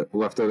left it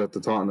at the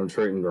Tottenham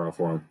trading ground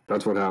for him.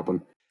 That's what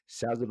happened.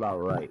 sounds about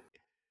right.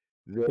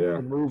 The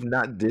Yeah. move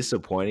not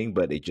disappointing,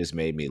 but it just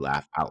made me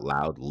laugh out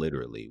loud.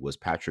 Literally, was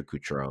Patrick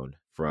Cutrone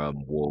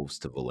from Wolves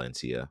to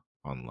Valencia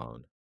on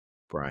loan.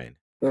 Brian,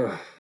 Ugh.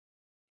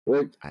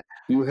 Like I,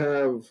 you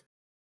have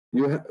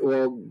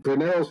well,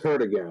 Bernero's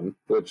hurt again,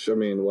 which I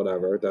mean,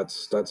 whatever.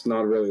 That's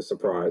not really a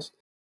surprise.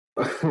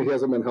 He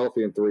hasn't been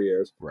healthy in 3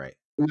 years. right?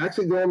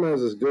 Maxi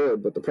Gomez is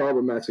good, but the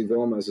problem with Maxi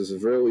Gomez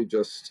is really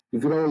just you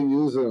can only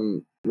use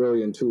him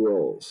really in two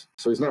roles.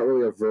 So he's not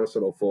really a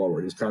versatile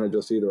forward. He's kind of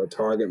just either a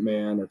target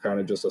man or kind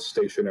of just a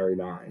stationary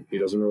nine. He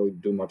doesn't really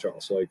do much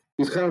else. Like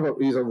he's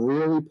a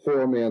really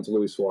poor man's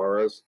Luis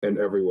Suarez in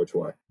every which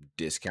way.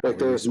 Discount Like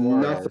Luis there's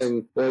Suarez.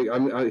 nothing.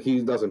 Like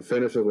he doesn't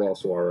finish as well as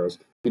Suarez.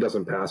 He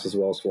doesn't pass as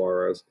well as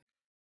Suarez.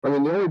 I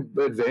mean, the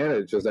only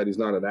advantage is that he's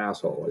not an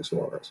asshole like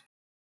Suarez,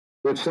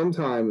 which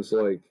sometimes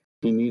like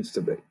he needs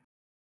to be.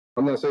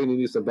 I'm not saying he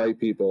needs to bite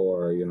people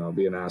or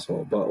be an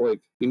asshole, but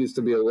like he needs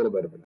to be a little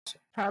bit of an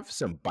asshole. Have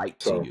some bite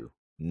to So you.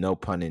 No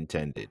pun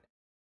intended.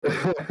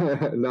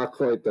 not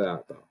quite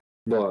that though.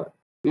 But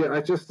yeah,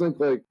 I just think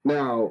like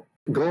now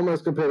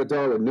Gomez compared to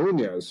Darwin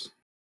Nunez.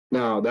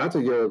 Now that's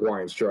a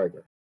Uruguayan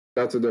striker.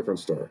 That's a different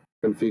story.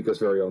 Benfica's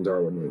very own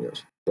Darwin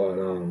Nunez. But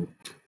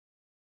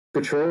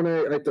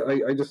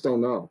Petrone, I just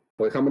don't know.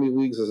 Like how many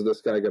leagues is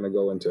this guy going to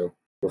go into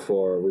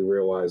before we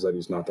realize that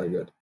he's not that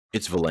good?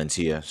 It's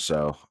Valencia,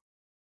 so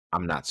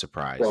I'm not Well, I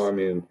surprised.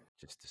 mean,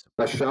 Just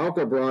disappointed.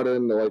 Schalke brought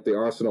in like the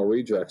Arsenal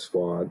reject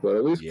squad, but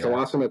at least Yeah,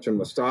 Kolasinac and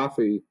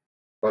Mustafi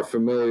are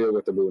familiar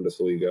with the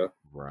Bundesliga.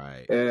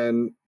 right.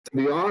 And to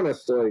be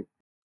honest, like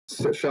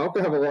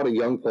Schalke have a lot of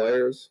young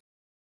players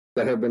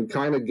that have been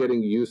kind of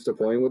getting used to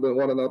playing with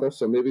one another.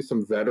 So maybe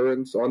some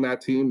veterans on that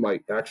team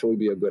might actually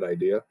be a good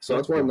idea. So Yep,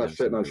 that's why I'm give not them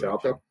some shitting on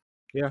Schalke. direction.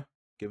 Yeah,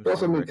 give them Plus,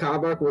 I some mean,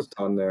 direction. Kabak was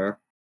done there.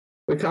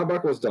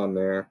 Kabak was done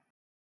there.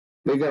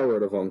 They got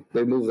rid of him.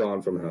 They moved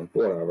on from him.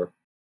 Whatever.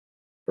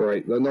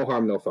 Right? No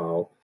harm, no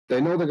foul. They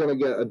know they're going to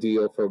get a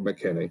deal for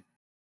McKinney.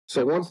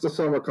 So Yep. once the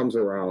summer comes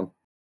around,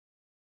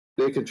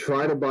 they could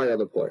try to buy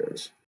other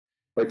players.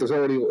 Like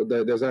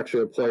there's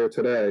actually a player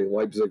today.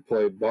 Leipzig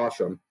played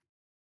Bochum,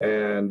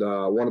 and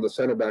one of the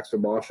center backs for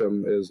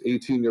Bochum is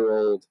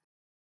 18-year-old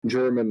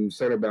German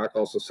center back,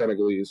 also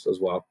Senegalese as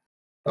well.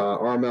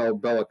 Armel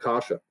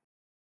Belakasha,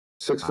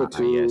 6 foot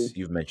Yes, two.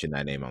 you've mentioned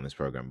that name on this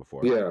program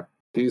before. Yeah,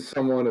 he's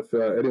someone. If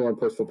anyone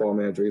plays Football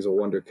Manager, he's a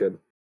wonder kid.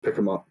 Pick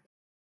him up.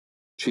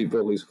 Cheap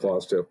release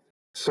clause too.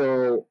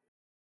 So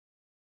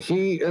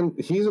he's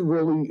a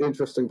really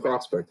interesting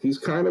prospect. He's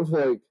kind of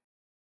like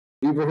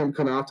Ibrahim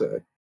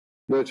Konate,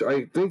 which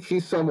I think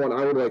he's someone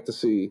I would like to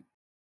see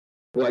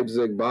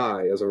Leipzig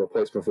buy as a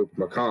replacement for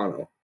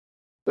Meccano.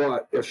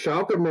 But if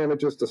Schalke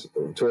manages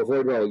to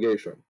avoid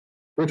relegation,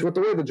 which with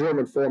the way the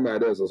German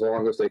format is, as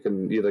long as they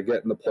can either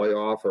get in the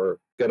playoff or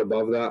get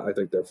above that, I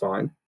think they're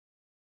fine.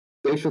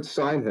 They should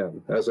sign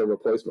him as a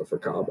replacement for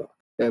Kaba.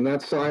 And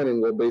that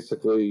signing will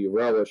basically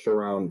relish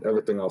around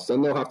everything else.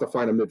 Then they'll have to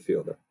find a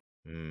midfielder.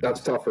 That's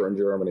tougher in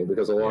Germany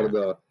because a lot Yeah. of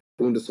the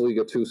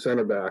Bundesliga 2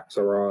 center backs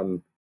are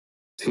on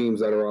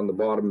teams that are on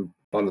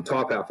the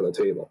top half of the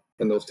table.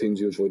 And those teams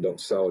usually don't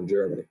sell in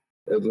Germany,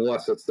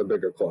 unless it's the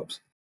bigger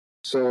clubs.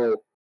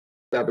 So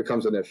that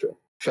becomes an issue.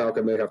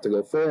 Schalke may have to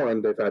go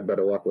foreign. They've had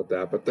better luck with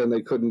that, but then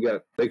they couldn't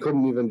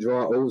even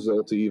draw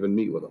Ozil to even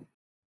meet with them,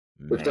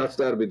 which Man,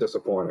 that'd be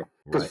disappointing.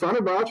 Because right.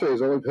 Fenerbahce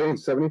is only paying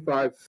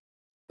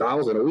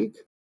 75,000 a week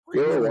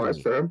euro wise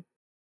Really? for him.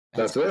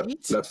 That's it.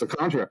 it? That's the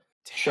contract.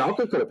 Dang.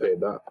 Schalke could have paid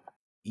that.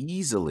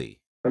 Easily.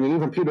 I mean,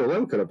 even Peter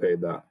Lim could have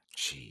paid that.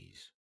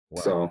 Jeez.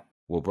 Well, So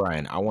well,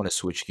 Brian, I want to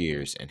switch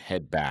gears and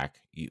head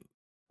back.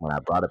 when I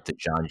brought up the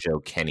John Joe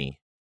Kenny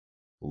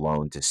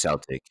loan to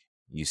Celtic,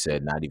 you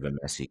said not even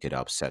Messi could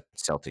upset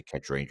Celtic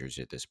catch Rangers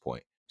at this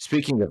point.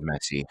 Speaking of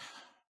Messi,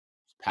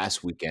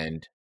 past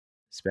weekend,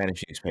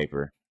 Spanish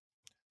newspaper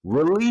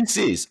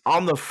releases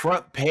on the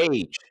front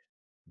page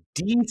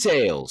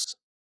details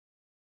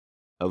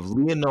of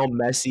Lionel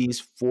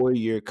Messi's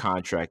 4-year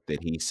contract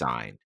that he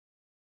signed.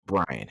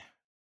 Brian,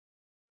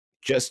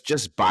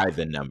 just by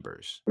the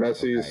numbers.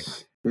 Okay.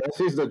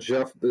 Messi's the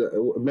Jeff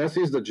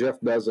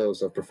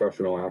Bezos of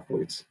professional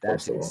athletes. That's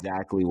First of all,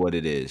 exactly what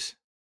it is.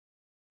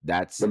 the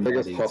That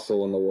biggest is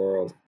hustle in the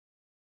world.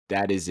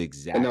 that is And now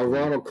exactly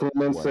Ronald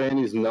Koeman what saying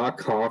he's not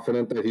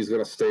confident that he's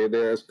going to stay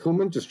there. Is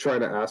Koeman just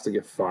trying to ask to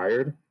get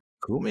fired?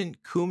 Koeman,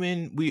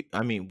 we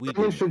Koeman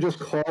didn't should just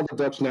call the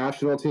Dutch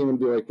national team and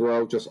be like,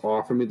 bro, just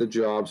offer me the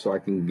job so I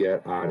can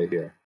get out of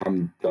here.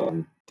 I'm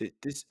done. Like,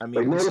 this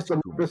notice is the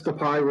Koeman. Memphis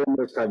Depay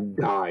rumors have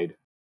died.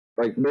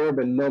 Like, there have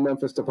been no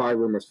Memphis Depay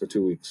rumors for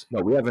 2 weeks.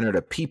 No, we haven't heard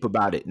a peep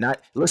about it.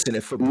 Not listen,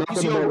 if Nothing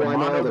Fabrizio about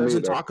Romano Wijnaldum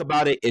doesn't either. talk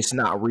about it, it's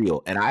not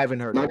real. And I haven't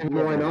heard Not even we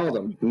haven't heard a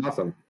Wijnaldum. peep.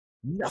 Nothing.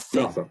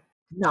 Nothing.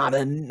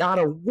 Nothing. Not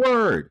a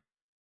word.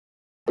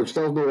 Which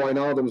tells me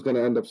Wijnaldum's going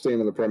to end up staying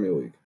in the Premier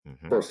League,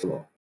 first of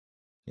all.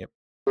 Yep.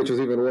 Which is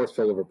even worse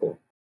for Liverpool.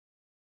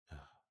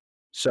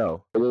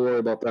 So But we'll worry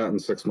about that in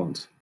 6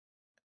 months.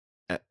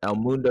 El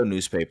Mundo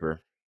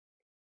newspaper,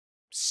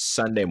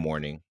 Sunday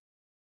morning,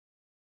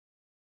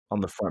 on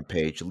the front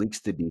page, leaks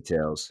the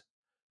details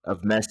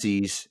of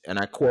Messi's, and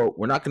I quote,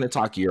 we're not going to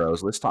talk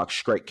euros, let's talk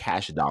straight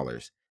cash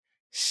dollars.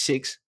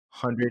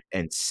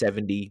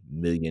 $670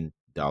 million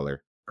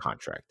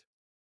contract.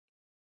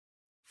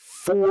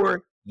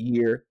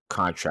 4-year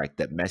contract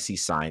that Messi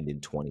signed in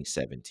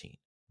 2017.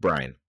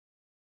 Brian.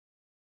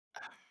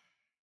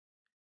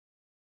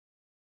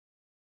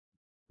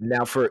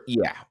 Now for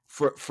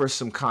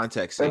some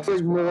context sake That's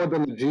as like more well.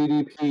 than the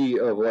GDP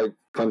of like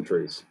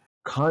countries.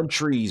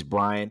 Countries,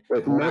 Brian.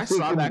 Like When I Messi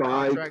saw can that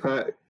buy, contract,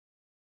 like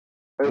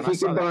when I he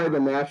saw can that buy the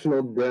contract,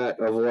 national debt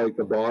of like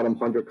the bottom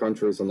 100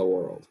 countries in the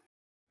world.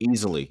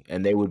 easily,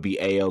 and they would be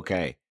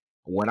A-okay.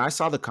 When I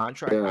saw the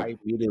contract, Yeah. I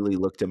immediately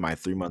looked at my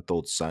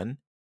 3-month-old son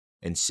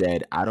and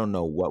said, I don't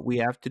know what we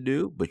have to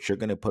do, but you're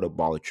going to put a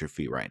ball at your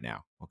feet right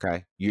now.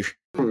 Okay. You're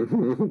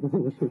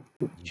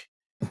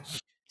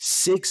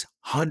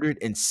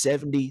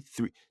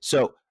 673.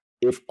 So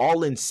if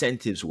all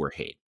incentives were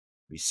hit,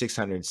 the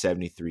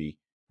 $673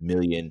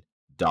 million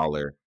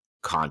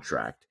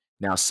contract.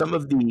 Now, some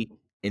of the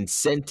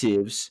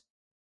incentives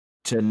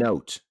to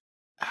note,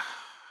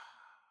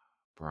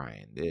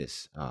 Brian,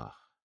 this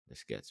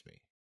gets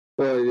me.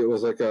 Well, it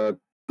was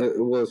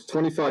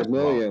 25 First of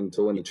all, million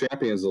to win the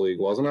Champions League,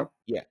 wasn't it?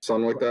 yeah,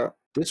 Something like that.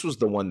 this was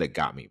the one that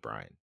got me,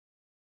 Brian.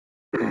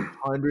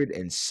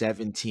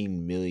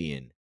 $117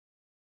 million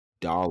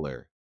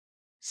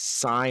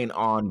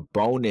sign-on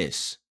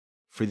bonus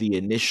for the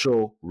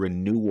initial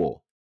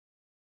renewal,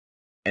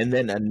 and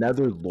then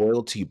another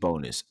loyalty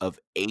bonus of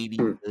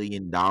 $80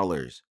 million.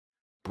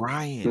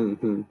 Brian,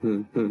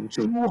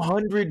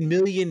 $200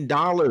 million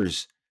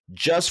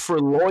just for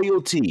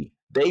loyalty.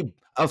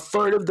 A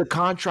third of the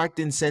contract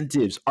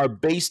incentives are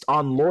based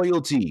on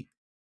loyalty.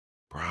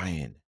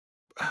 Brian,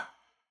 I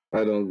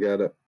don't get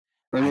it.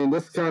 I I mean,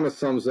 this kind of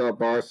sums up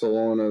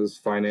Barcelona's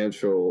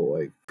financial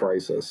like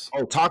crisis.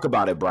 talk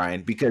about it,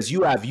 Brian, because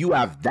you have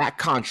that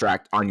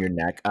contract on your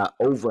neck,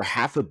 over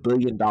 $500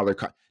 million. I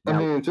Now,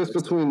 mean, just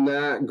between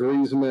that,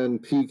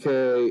 Griezmann,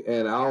 PK,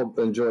 and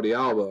Jordi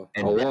Alba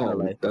and alone,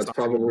 Dembele, let's that's not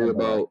forget probably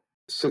Dembele. about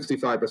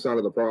 65%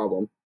 of the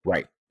problem.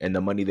 Right. And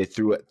the money they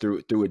threw at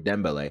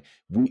Dembele.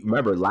 We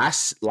remember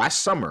last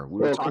summer we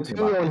were Well, talking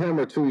about Coutinho and this. him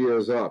are 2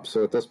 years up,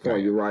 so at this point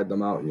Right. you ride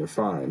them out and you're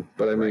fine.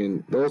 But I Right.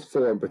 mean, those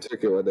four in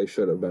particular, they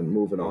should have been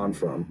moving on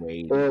from.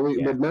 Way, yeah,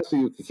 With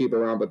Messi, you could keep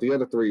around, but the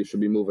other three you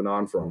should be moving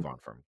on move from. on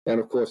from. And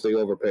of course, they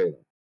overpaid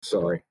them,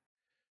 so Right.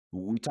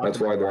 We talked that's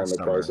about why it they're in last the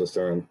summer crisis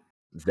they're in.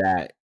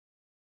 that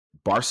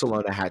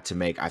Barcelona had to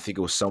make, I think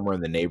it was somewhere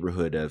in the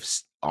neighborhood of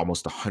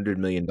almost $100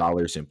 million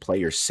in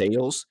player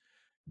sales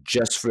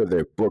just for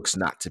their books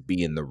not to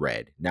be in the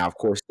red. Now, of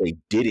course, they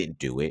didn't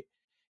do it.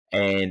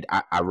 And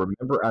I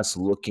remember us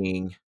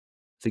looking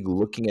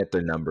at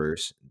the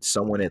numbers.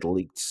 Someone had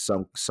leaked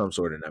some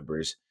sort of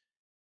numbers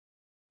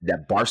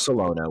that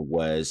Barcelona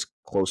was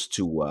close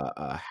to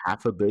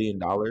 $500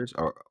 million,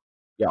 or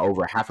yeah,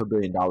 over $500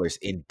 million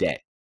in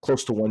debt,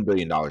 close to $1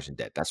 billion in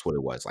debt. That's what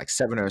it was, like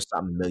 700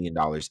 something $1 million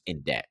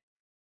in debt.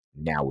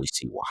 Now we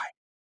see why.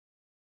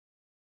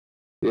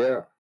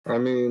 Yeah, I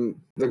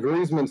mean, the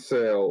Griezmann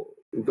sale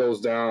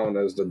goes down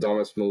as the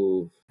dumbest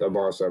move that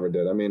Barca ever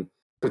did. I mean,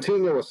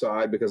 Coutinho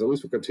aside, because at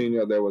least for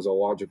Coutinho, there was a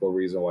logical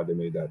reason why they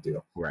made that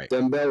deal. Right,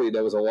 Dembele,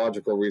 there was a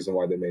logical reason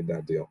why they made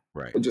that deal.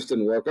 right. It just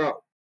didn't work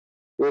out.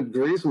 With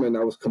Griezmann,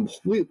 that was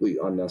completely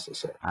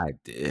unnecessary. I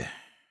did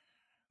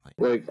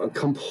Like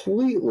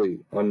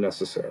completely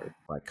unnecessary.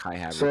 like Kai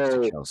Havertz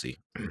to So Chelsea.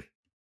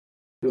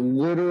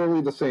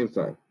 literally the same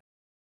thing.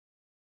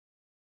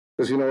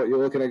 Because you know what, you're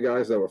looking at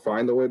guys that were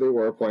fine the way they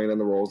were, playing in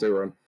the roles they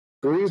were in.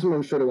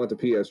 Griezmann should have went to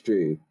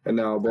PSG, and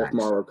now both Facts.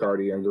 Mauro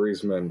Icardi and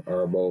Griezmann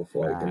are both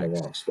like in the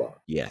Facts. wrong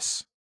spot.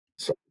 Yes.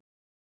 So,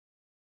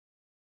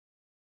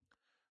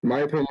 in my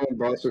opinion,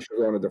 Barca should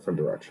go in a different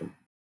direction,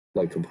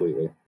 like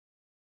completely.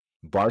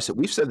 Barca,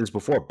 we've said this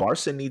before.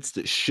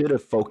 Barca should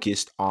have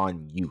focused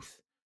on youth.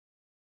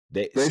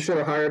 They They should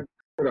have hired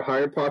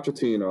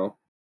Pochettino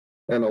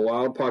and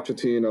allowed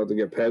Pochettino to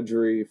get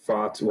Pedri,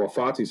 Fati. Well,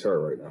 Fati's hurt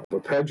right now,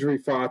 but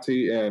Pedri,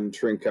 Fati, and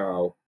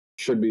Trincao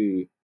should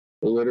be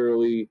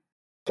literally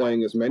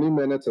playing as many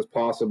minutes as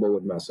possible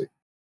with Messi.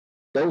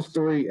 Those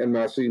three and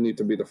Messi need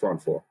to be the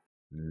front four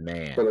for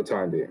man, the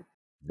time being,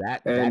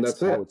 that and that's that's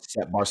that it. would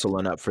set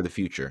Barcelona up for the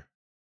future.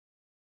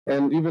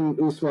 And even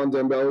Ousmane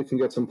Dembele can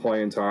get some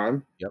playing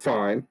time, Yep.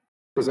 fine.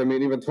 Because I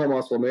mean, even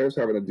Tomas Lemaire's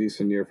having a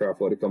decent year for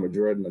Atletico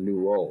Madrid in a new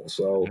role.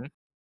 So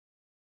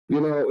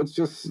Mhm. it's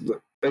just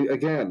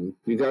again,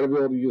 you got to be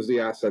able to use the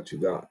assets you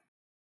got.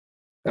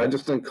 I Yep.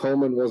 just think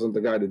Coleman wasn't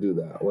the guy to do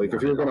that. Like, if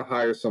Not you were at going to all.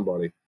 hire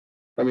somebody,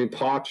 I mean,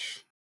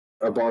 Poch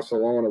at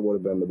Barcelona would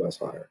have been the best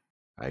hire.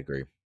 I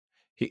agree.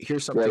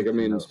 Here's something Like, I to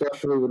mean, note.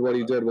 especially with what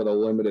he did with a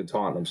limited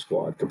Tottenham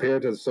squad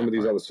compared to some That of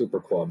these part. other super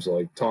clubs.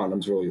 Like,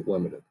 Tottenham's really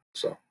limited.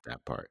 So,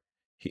 That part.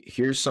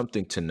 Here's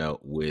something to note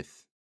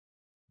with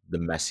the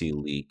Messi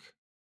leak,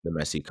 the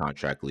Messi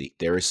contract leak.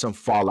 There is some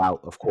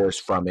fallout, of course,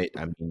 from it.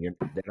 I mean,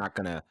 they're not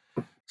gonna.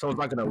 Someone's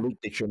not gonna leak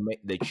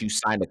that you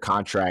signed a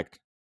contract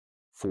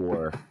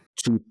for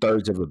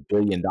 2/3 of $1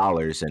 billion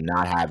and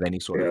not have any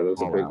sort of yeah,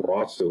 there's a big fallout.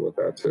 lawsuit with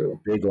that, too.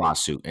 Big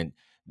lawsuit, and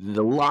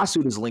the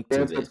lawsuit is linked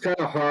to It's this. kind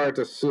of hard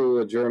to sue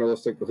a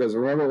journalistic because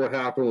remember what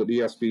happened with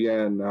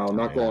ESPN. Now, Oh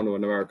not yeah, going to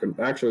an American,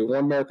 actually,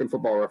 one American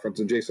football reference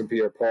to Jason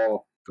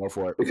Pierre-Paul go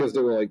for it. because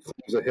they were like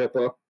claims of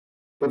HIPAA.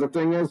 But the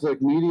thing is,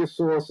 like media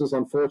sources,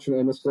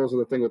 unfortunately, and this goes to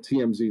the thing with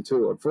TMZ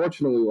too.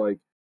 Unfortunately, like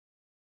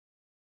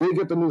they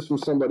get the news from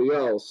somebody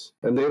else,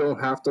 and they don't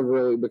have to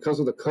really, because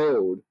of the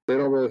code, they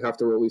don't really have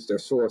to release their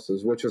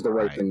sources, which is the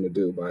right Right, thing to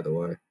do, by the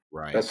way.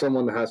 right. As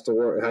someone that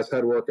has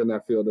had work in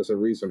that field, there's a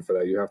reason for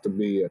that. You have to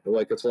be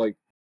like it's like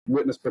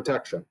witness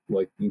protection.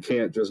 Like you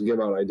can't just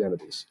give out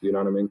identities. You know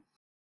what I mean?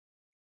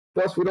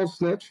 Plus, we don't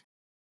snitch.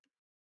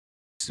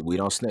 So we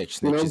don't snitch.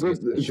 Snitches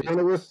get Good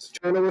stitches.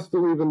 journalists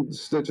believe in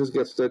stitches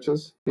get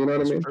stitches. You know what I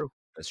That's mean? true.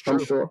 That's I'm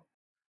true. sure.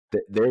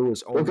 There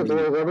was Look at the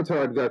way only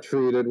Levitard got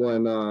treated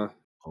when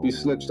he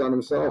snitched on oh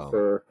himself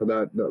bro, for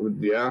that.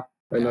 Yeah,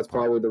 and that that's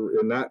part. probably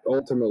and that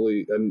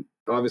ultimately, and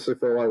obviously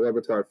for a lot of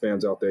Levitard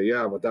fans out there,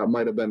 yeah, but that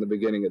might have been the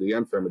beginning of the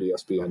end for him at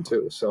ESPN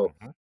too. So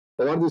Mhm.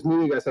 a lot of these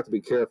media guys have to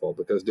be careful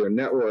because their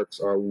networks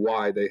are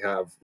why they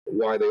are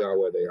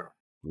where they are.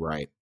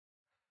 Right.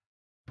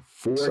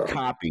 Four So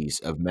copies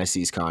of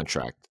Messi's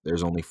contract.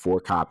 There's only four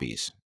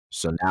copies.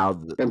 So now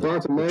and the picture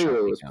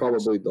Bartomeu is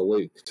becomes probably the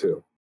leak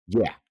too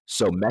yeah.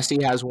 So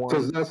Messi has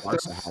because one, that's Barca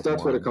that's had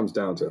that's what it one, comes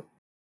down to.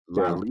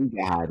 La Yeah.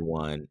 Liga had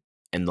one,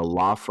 and the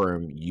law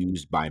firm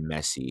used by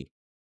Messi,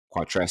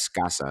 Cuatro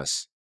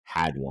Casas,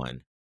 had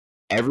one.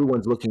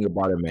 Everyone's looking at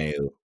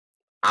Bartomeu.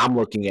 I'm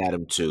looking at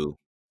him too.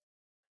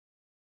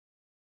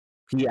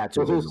 He had to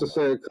Well, have been who's the to one.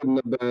 say it couldn't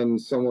have been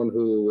someone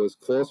who was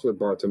close with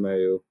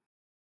Bartomeu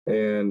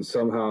and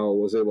somehow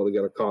was able to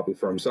get a copy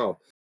for himself?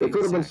 It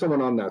could have been Exactly.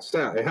 someone on that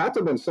staff. It had to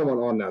have been someone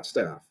on that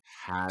staff,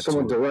 Had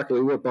someone to.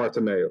 directly with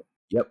Bartomeu.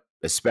 Yep.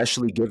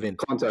 Especially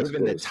Context,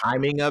 given the please.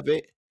 timing of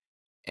it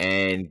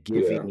and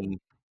Yeah.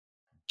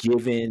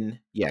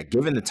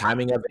 given the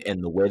timing of it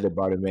and the way that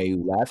Bartomeu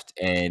left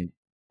and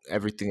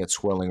everything that's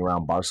swirling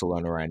around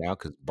Barcelona right now,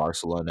 because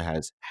Barcelona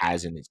has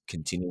and is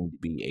continuing to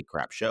be a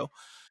crap show.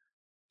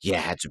 Yeah,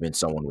 it had to have been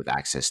someone with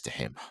access to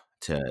him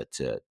to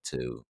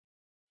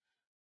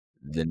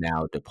the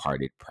now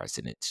departed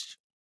president.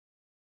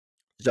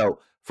 So,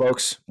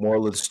 folks,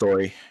 moral of the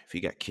story: if you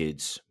got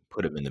kids,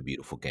 put them in the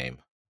beautiful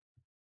game.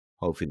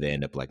 Hopefully, they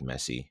end up like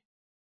Messi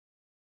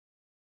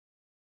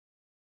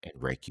and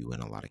rake you in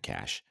a lot of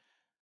cash.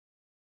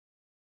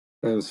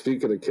 And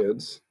speaking of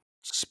kids,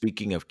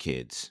 Speaking of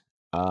kids,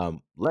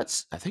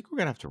 let's. I think we're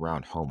gonna have to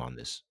round home on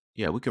this.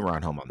 Yeah, we can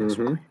round home on this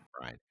one, hmm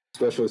Brian.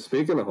 especially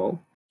speaking of home,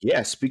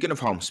 Yeah, speaking of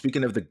home,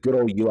 speaking of the good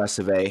old US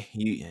of A,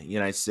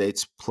 United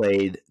States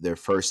played their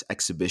first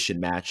exhibition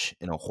match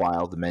in a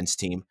while, the men's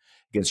team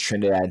against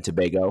Trinidad and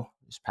Tobago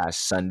this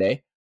past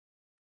Sunday.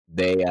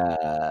 They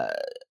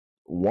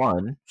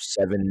won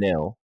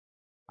 7-0.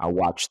 I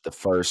watched the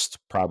first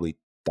probably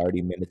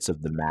 30 minutes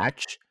of the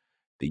match.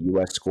 The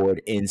US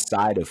scored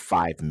inside of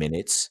 5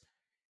 minutes.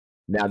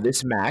 Now,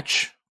 this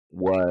match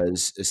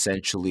was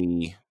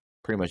essentially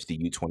pretty much the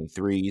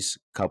U23s,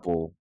 I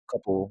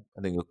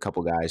think a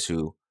couple guys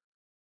who,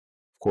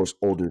 of course,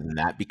 older than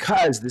that,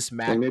 because this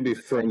match and maybe was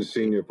fringe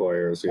essentially, senior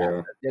players,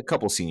 yeah, yeah. a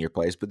couple senior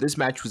players, but this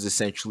match was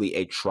essentially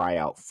a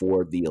tryout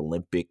for the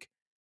Olympic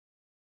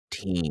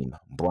team.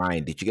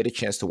 Brian, did you get a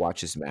chance to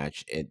watch this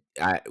match? And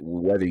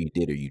whether you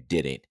did or you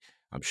didn't,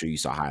 I'm sure you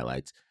saw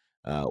highlights.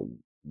 Uh,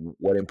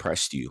 what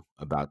impressed you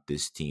about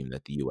this team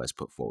that the U.S.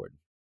 put forward?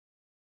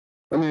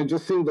 I mean, it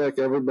just seemed like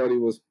everybody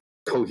was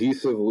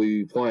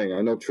cohesively playing.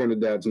 I know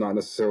Trinidad's not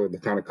necessarily the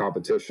kind of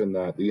competition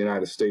that the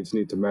United States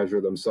need to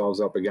measure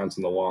themselves up against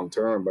in the long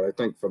term, but I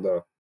think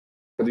for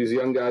these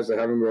young guys that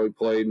haven't really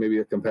played maybe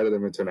a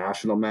competitive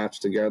international match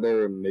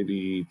together in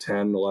maybe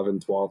 10, 11,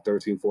 12,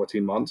 13,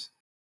 14 months,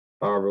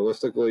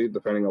 realistically,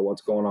 depending on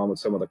what's going on with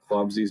some of the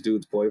clubs these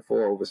dudes play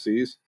for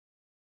overseas,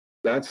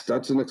 that's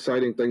an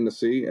exciting thing to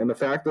see. And the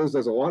fact is,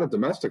 there's a lot of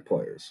domestic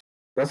players.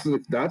 That's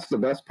the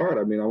best part.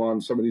 I mean, I'm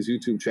on some of these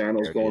YouTube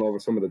channels There it going is. over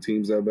some of the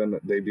teams that have been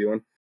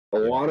debuting. A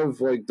Yeah. lot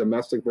of like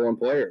domestic born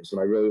players, and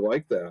I really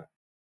like that.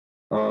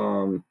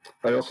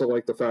 I also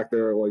like the fact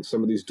there are like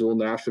some of these dual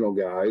national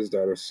guys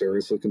that are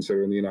seriously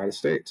considering the United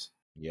States.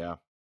 Yeah.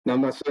 Now,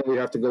 I'm not saying we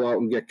have to go out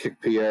and get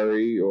Kick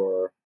Pieri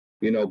or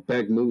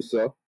beg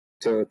Musa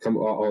to come,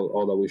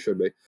 although we should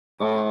be.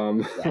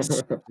 Um,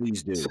 Yes.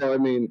 Please do. so I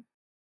mean,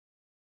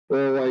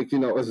 or like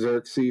a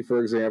Xerxes,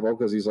 for example,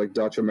 because he's like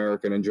Dutch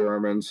American and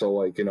German. So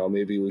like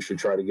maybe we should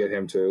try to get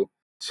him too.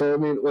 So I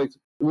mean, like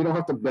we don't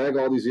have to beg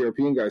all these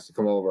European guys to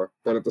come over,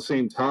 but at the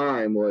same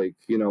time, like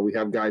we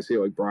have guys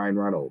here like Brian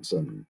Reynolds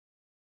and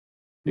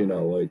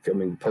like I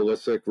mean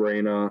Pulisic,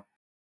 Reina,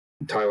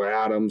 Tyler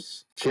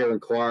Adams, Kieran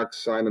Clark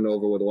signing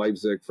over with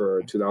Leipzig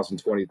for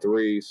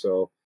 2023.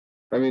 So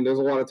I mean, there's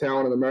a lot of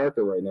talent in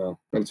America right now,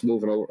 and it's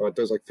moving over.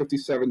 There's like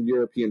 57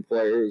 European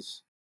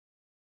players,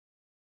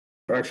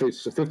 actually,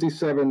 it's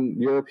 57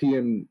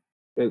 European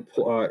in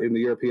the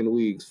European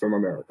leagues from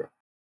America.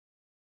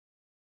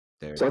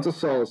 There, So that's a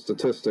solid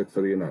statistic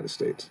for the United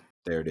States.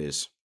 there it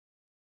is.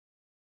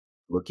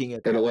 Looking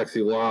at And that,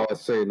 Alexi Lau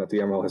is saying that the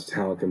MLS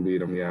talent can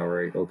beat him. Yeah,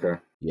 right. Okay.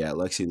 yeah,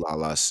 Alexi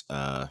Lalas,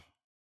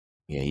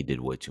 yeah, he did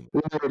way too much. We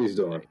know what he's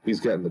doing. He's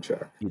getting the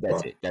check. Yeah, that's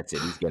Well, it. That's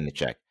it. He's getting the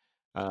check.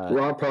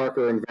 Rob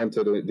Parker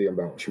invented the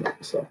embellishment.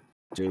 So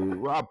Dude,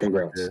 Rob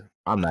congrats. Parker.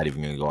 I'm not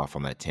even going to go off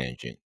on that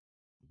tangent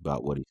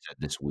about what he said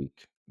this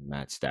week.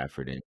 Matt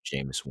Stafford and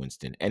Jameis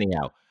Winston.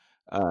 Anyhow,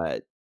 uh,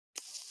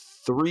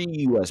 3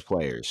 U.S.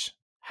 players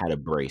had a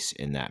brace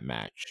in that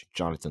match.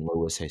 Jonathan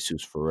Lewis,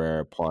 Jesus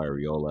Ferreira, Paul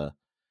Ariola.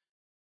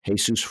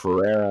 Jesus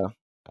Ferreira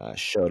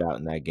showed out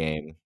in that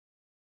game.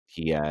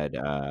 He had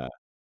uh,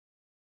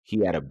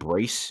 he had a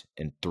brace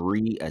and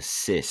 3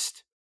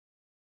 assists.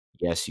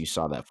 Yes, you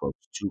saw that, folks.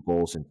 2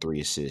 goals and 3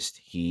 assists.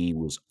 He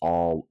was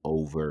all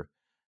over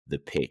the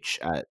pitch.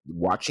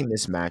 Watching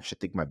this match, I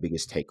think my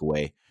biggest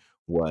takeaway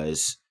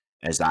was,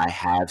 as I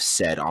have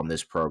said on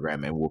this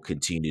program and will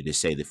continue to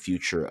say, the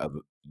future of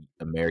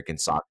American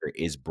soccer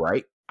is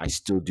bright. I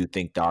still do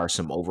think there are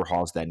some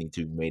overhauls that need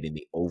to be made in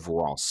the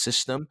overall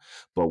system,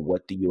 but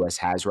what the U.S.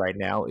 has right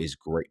now is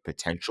great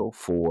potential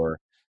for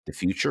the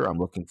future. I'm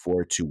looking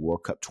forward to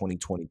World Cup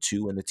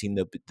 2022 and the team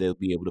that they'll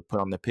be able to put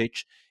on the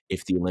pitch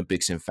if the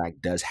Olympics, in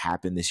fact, does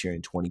happen this year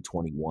in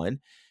 2021.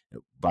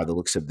 By the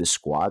looks of this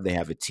squad, they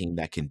have a team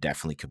that can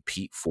definitely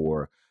compete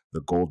for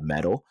the gold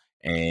medal.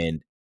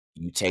 And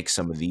you take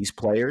some of these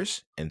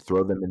players and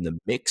throw them in the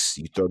mix.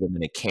 You throw them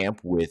in a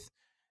camp with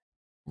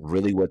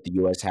really what the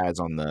US has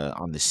on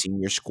the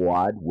senior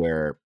squad,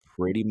 where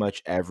pretty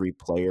much every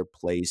player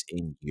plays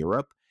in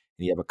Europe,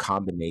 and you have a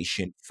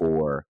combination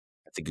for,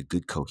 I think, a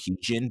good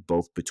cohesion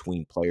both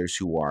between players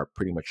who are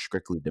pretty much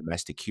strictly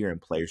domestic here and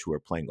players who are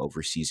playing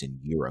overseas in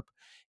Europe.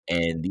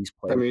 And these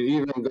I players, mean,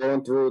 even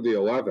going through the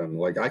 11,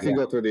 like I can yeah,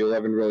 go through the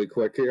 11 really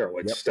quick here.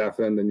 Like yep,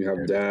 Stefan, then you there have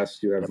it is.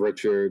 Dest, you have Yep,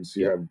 Richards,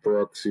 you yep, have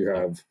Brooks, you yep.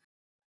 have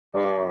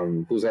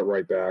who's that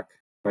right back?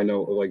 I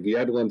know like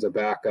Yedlin's a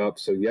backup,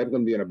 so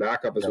Yedlin being a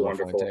backup is De La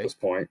wonderful at Fuente, this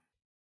point.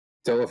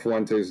 De La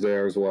Fuente's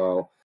there as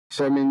well.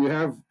 So I mean,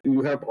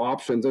 you have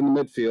options in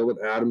the midfield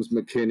with Adams,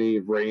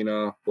 McKinney,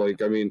 Reyna.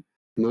 Like I mean,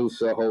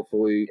 Musa.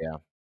 Hopefully, yeah.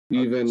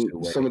 even Two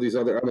way. some of these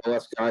other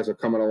MLS guys are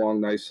coming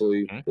along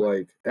nicely. Mhm.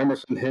 Like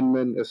Emerson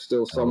Hinman is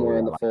still somewhere Oh,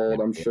 in I the like fold,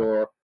 him. I'm Yeah.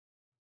 sure.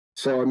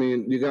 So I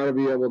mean, And you got to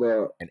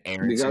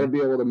Aronson,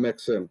 be able to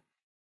mix in.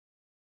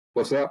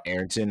 What's that?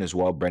 Aronson as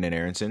well. Brendan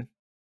Aronson.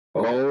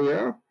 Oh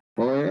yeah,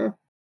 oh yeah.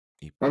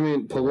 He I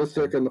mean, played with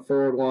Pulisic them. in the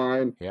forward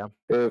line. Yeah,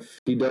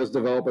 If he does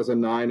develop as a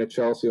 9 at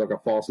Chelsea, like a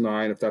false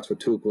 9, if that's what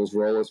Tuchel's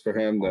role is for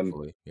him, then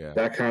hopefully. Yeah.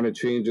 that kind of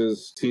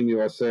changes Team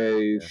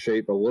USA Yeah.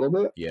 shape a little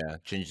bit. Yeah.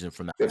 Changes him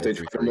from that If four they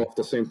three try to three. morph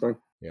the same thing,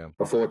 Yeah.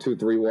 a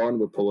 4-2-3-1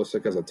 with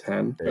Pulisic as a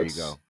 10, There you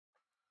go.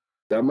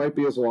 that might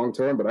be his long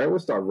term. But I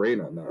always thought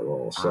Reyna in that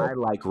role. I So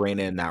like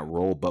Reyna in that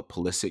role, but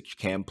Pulisic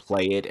can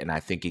play it, and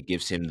I think it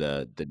gives him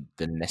the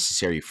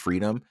necessary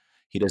freedom.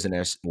 He doesn't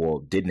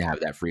didn't have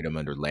that freedom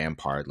under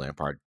Lampard.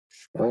 Lampard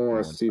or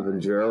one Steven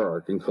side.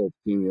 Gerrard can coach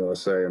Team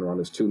USA and run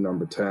his 2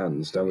 number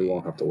 10s, then we Hey,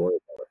 won't have to worry.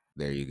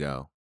 there you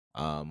go.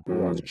 Who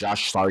else? Mm,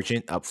 Josh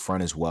Sargent up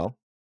front as well.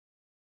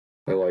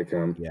 I like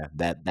him. Yeah,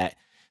 that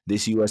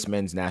this U.S.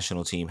 men's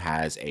national team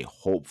has a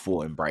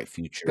hopeful and bright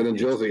future And then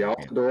this Josie year.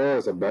 Altidore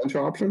as a bench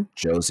option.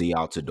 Josie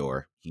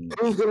Altidore.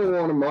 Who's going to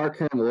want to mark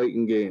him late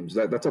in games?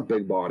 That's a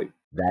big body.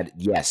 That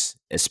yes,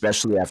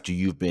 especially after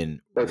you've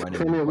been Like for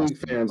running and Premier League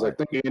busting your fans, I butt.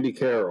 think Andy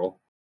Carroll,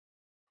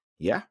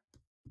 Yeah,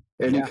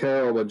 Andy yeah.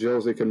 Carroll, but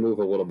Josie can move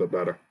a little bit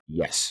better.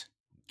 Yes.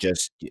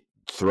 Just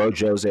throw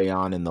Jose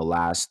on in the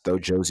last throw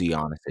Josie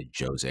on. I said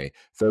Jose.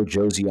 Throw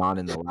Josie on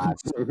in the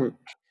last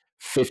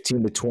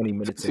 15 to 20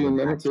 minutes of the 15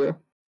 minutes, match yeah.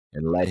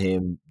 and let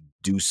him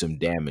do some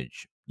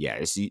damage.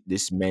 Yeah,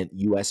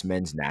 U.S.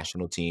 men's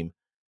national team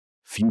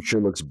future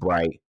looks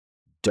bright.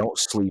 Don't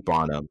sleep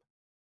on them.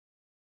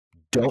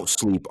 Don't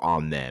sleep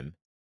on them.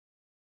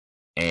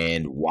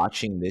 And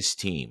watching this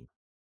team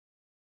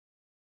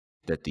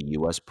that the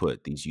U.S.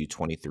 put, these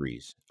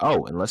U23s.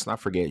 Oh, and let's not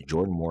forget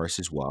Jordan Morris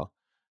as well.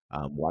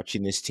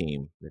 Watching this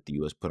team that the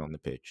U.S. put on the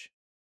pitch.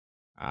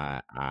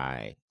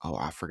 I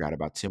forgot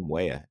about Tim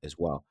Weah as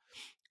well.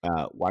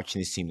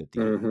 Watching this team that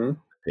the U.S. put Mm-hmm. on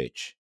the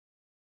pitch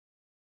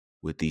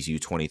with these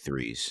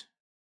U23s.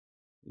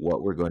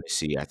 What we're going to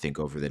see, I think,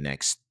 over the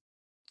next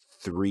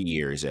 3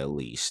 years at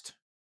least,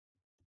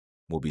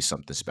 will be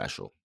something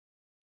special.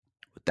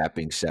 With that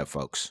being said,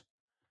 folks,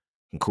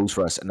 concludes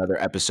for us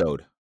another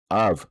episode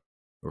of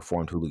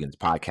Reformed Hooligans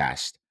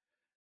Podcast.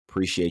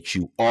 Appreciate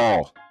you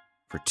all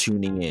for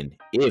tuning in.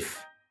 Big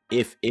if,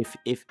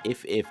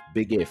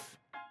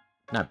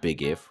 not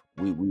big if,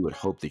 we would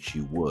hope that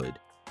you would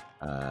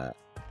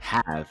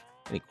have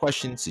any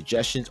questions,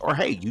 suggestions, or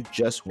hey, you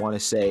just want to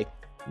say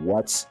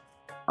what's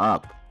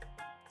up,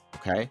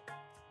 okay?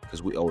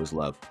 Because we always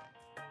love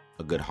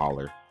a good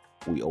holler.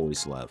 We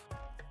always love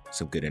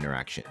some good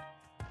interaction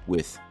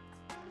with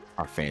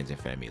our fans and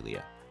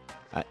familia.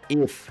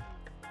 If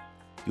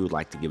you would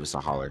like to give us a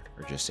holler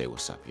or just say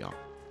what's up, y'all,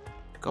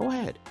 go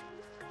ahead.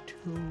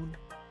 Tune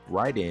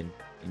right in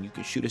and you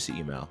can shoot us an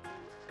email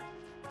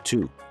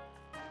to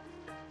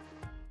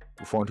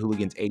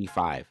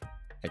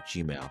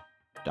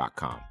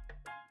reformedhooligans85@gmail.com.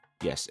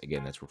 Yes,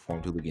 again, that's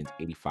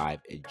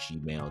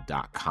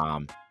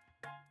reformedhooligans85@gmail.com.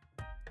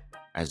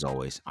 As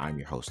always, I'm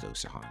your host,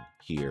 Osahan,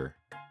 here.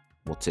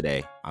 Well,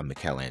 today, I'm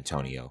Mikel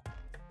Antonio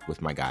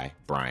with my guy,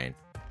 Brian,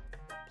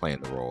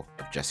 playing the role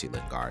of Jesse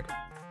Lingard.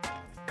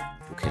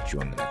 We'll catch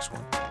you on the next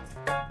one.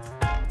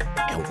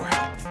 And we're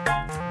out.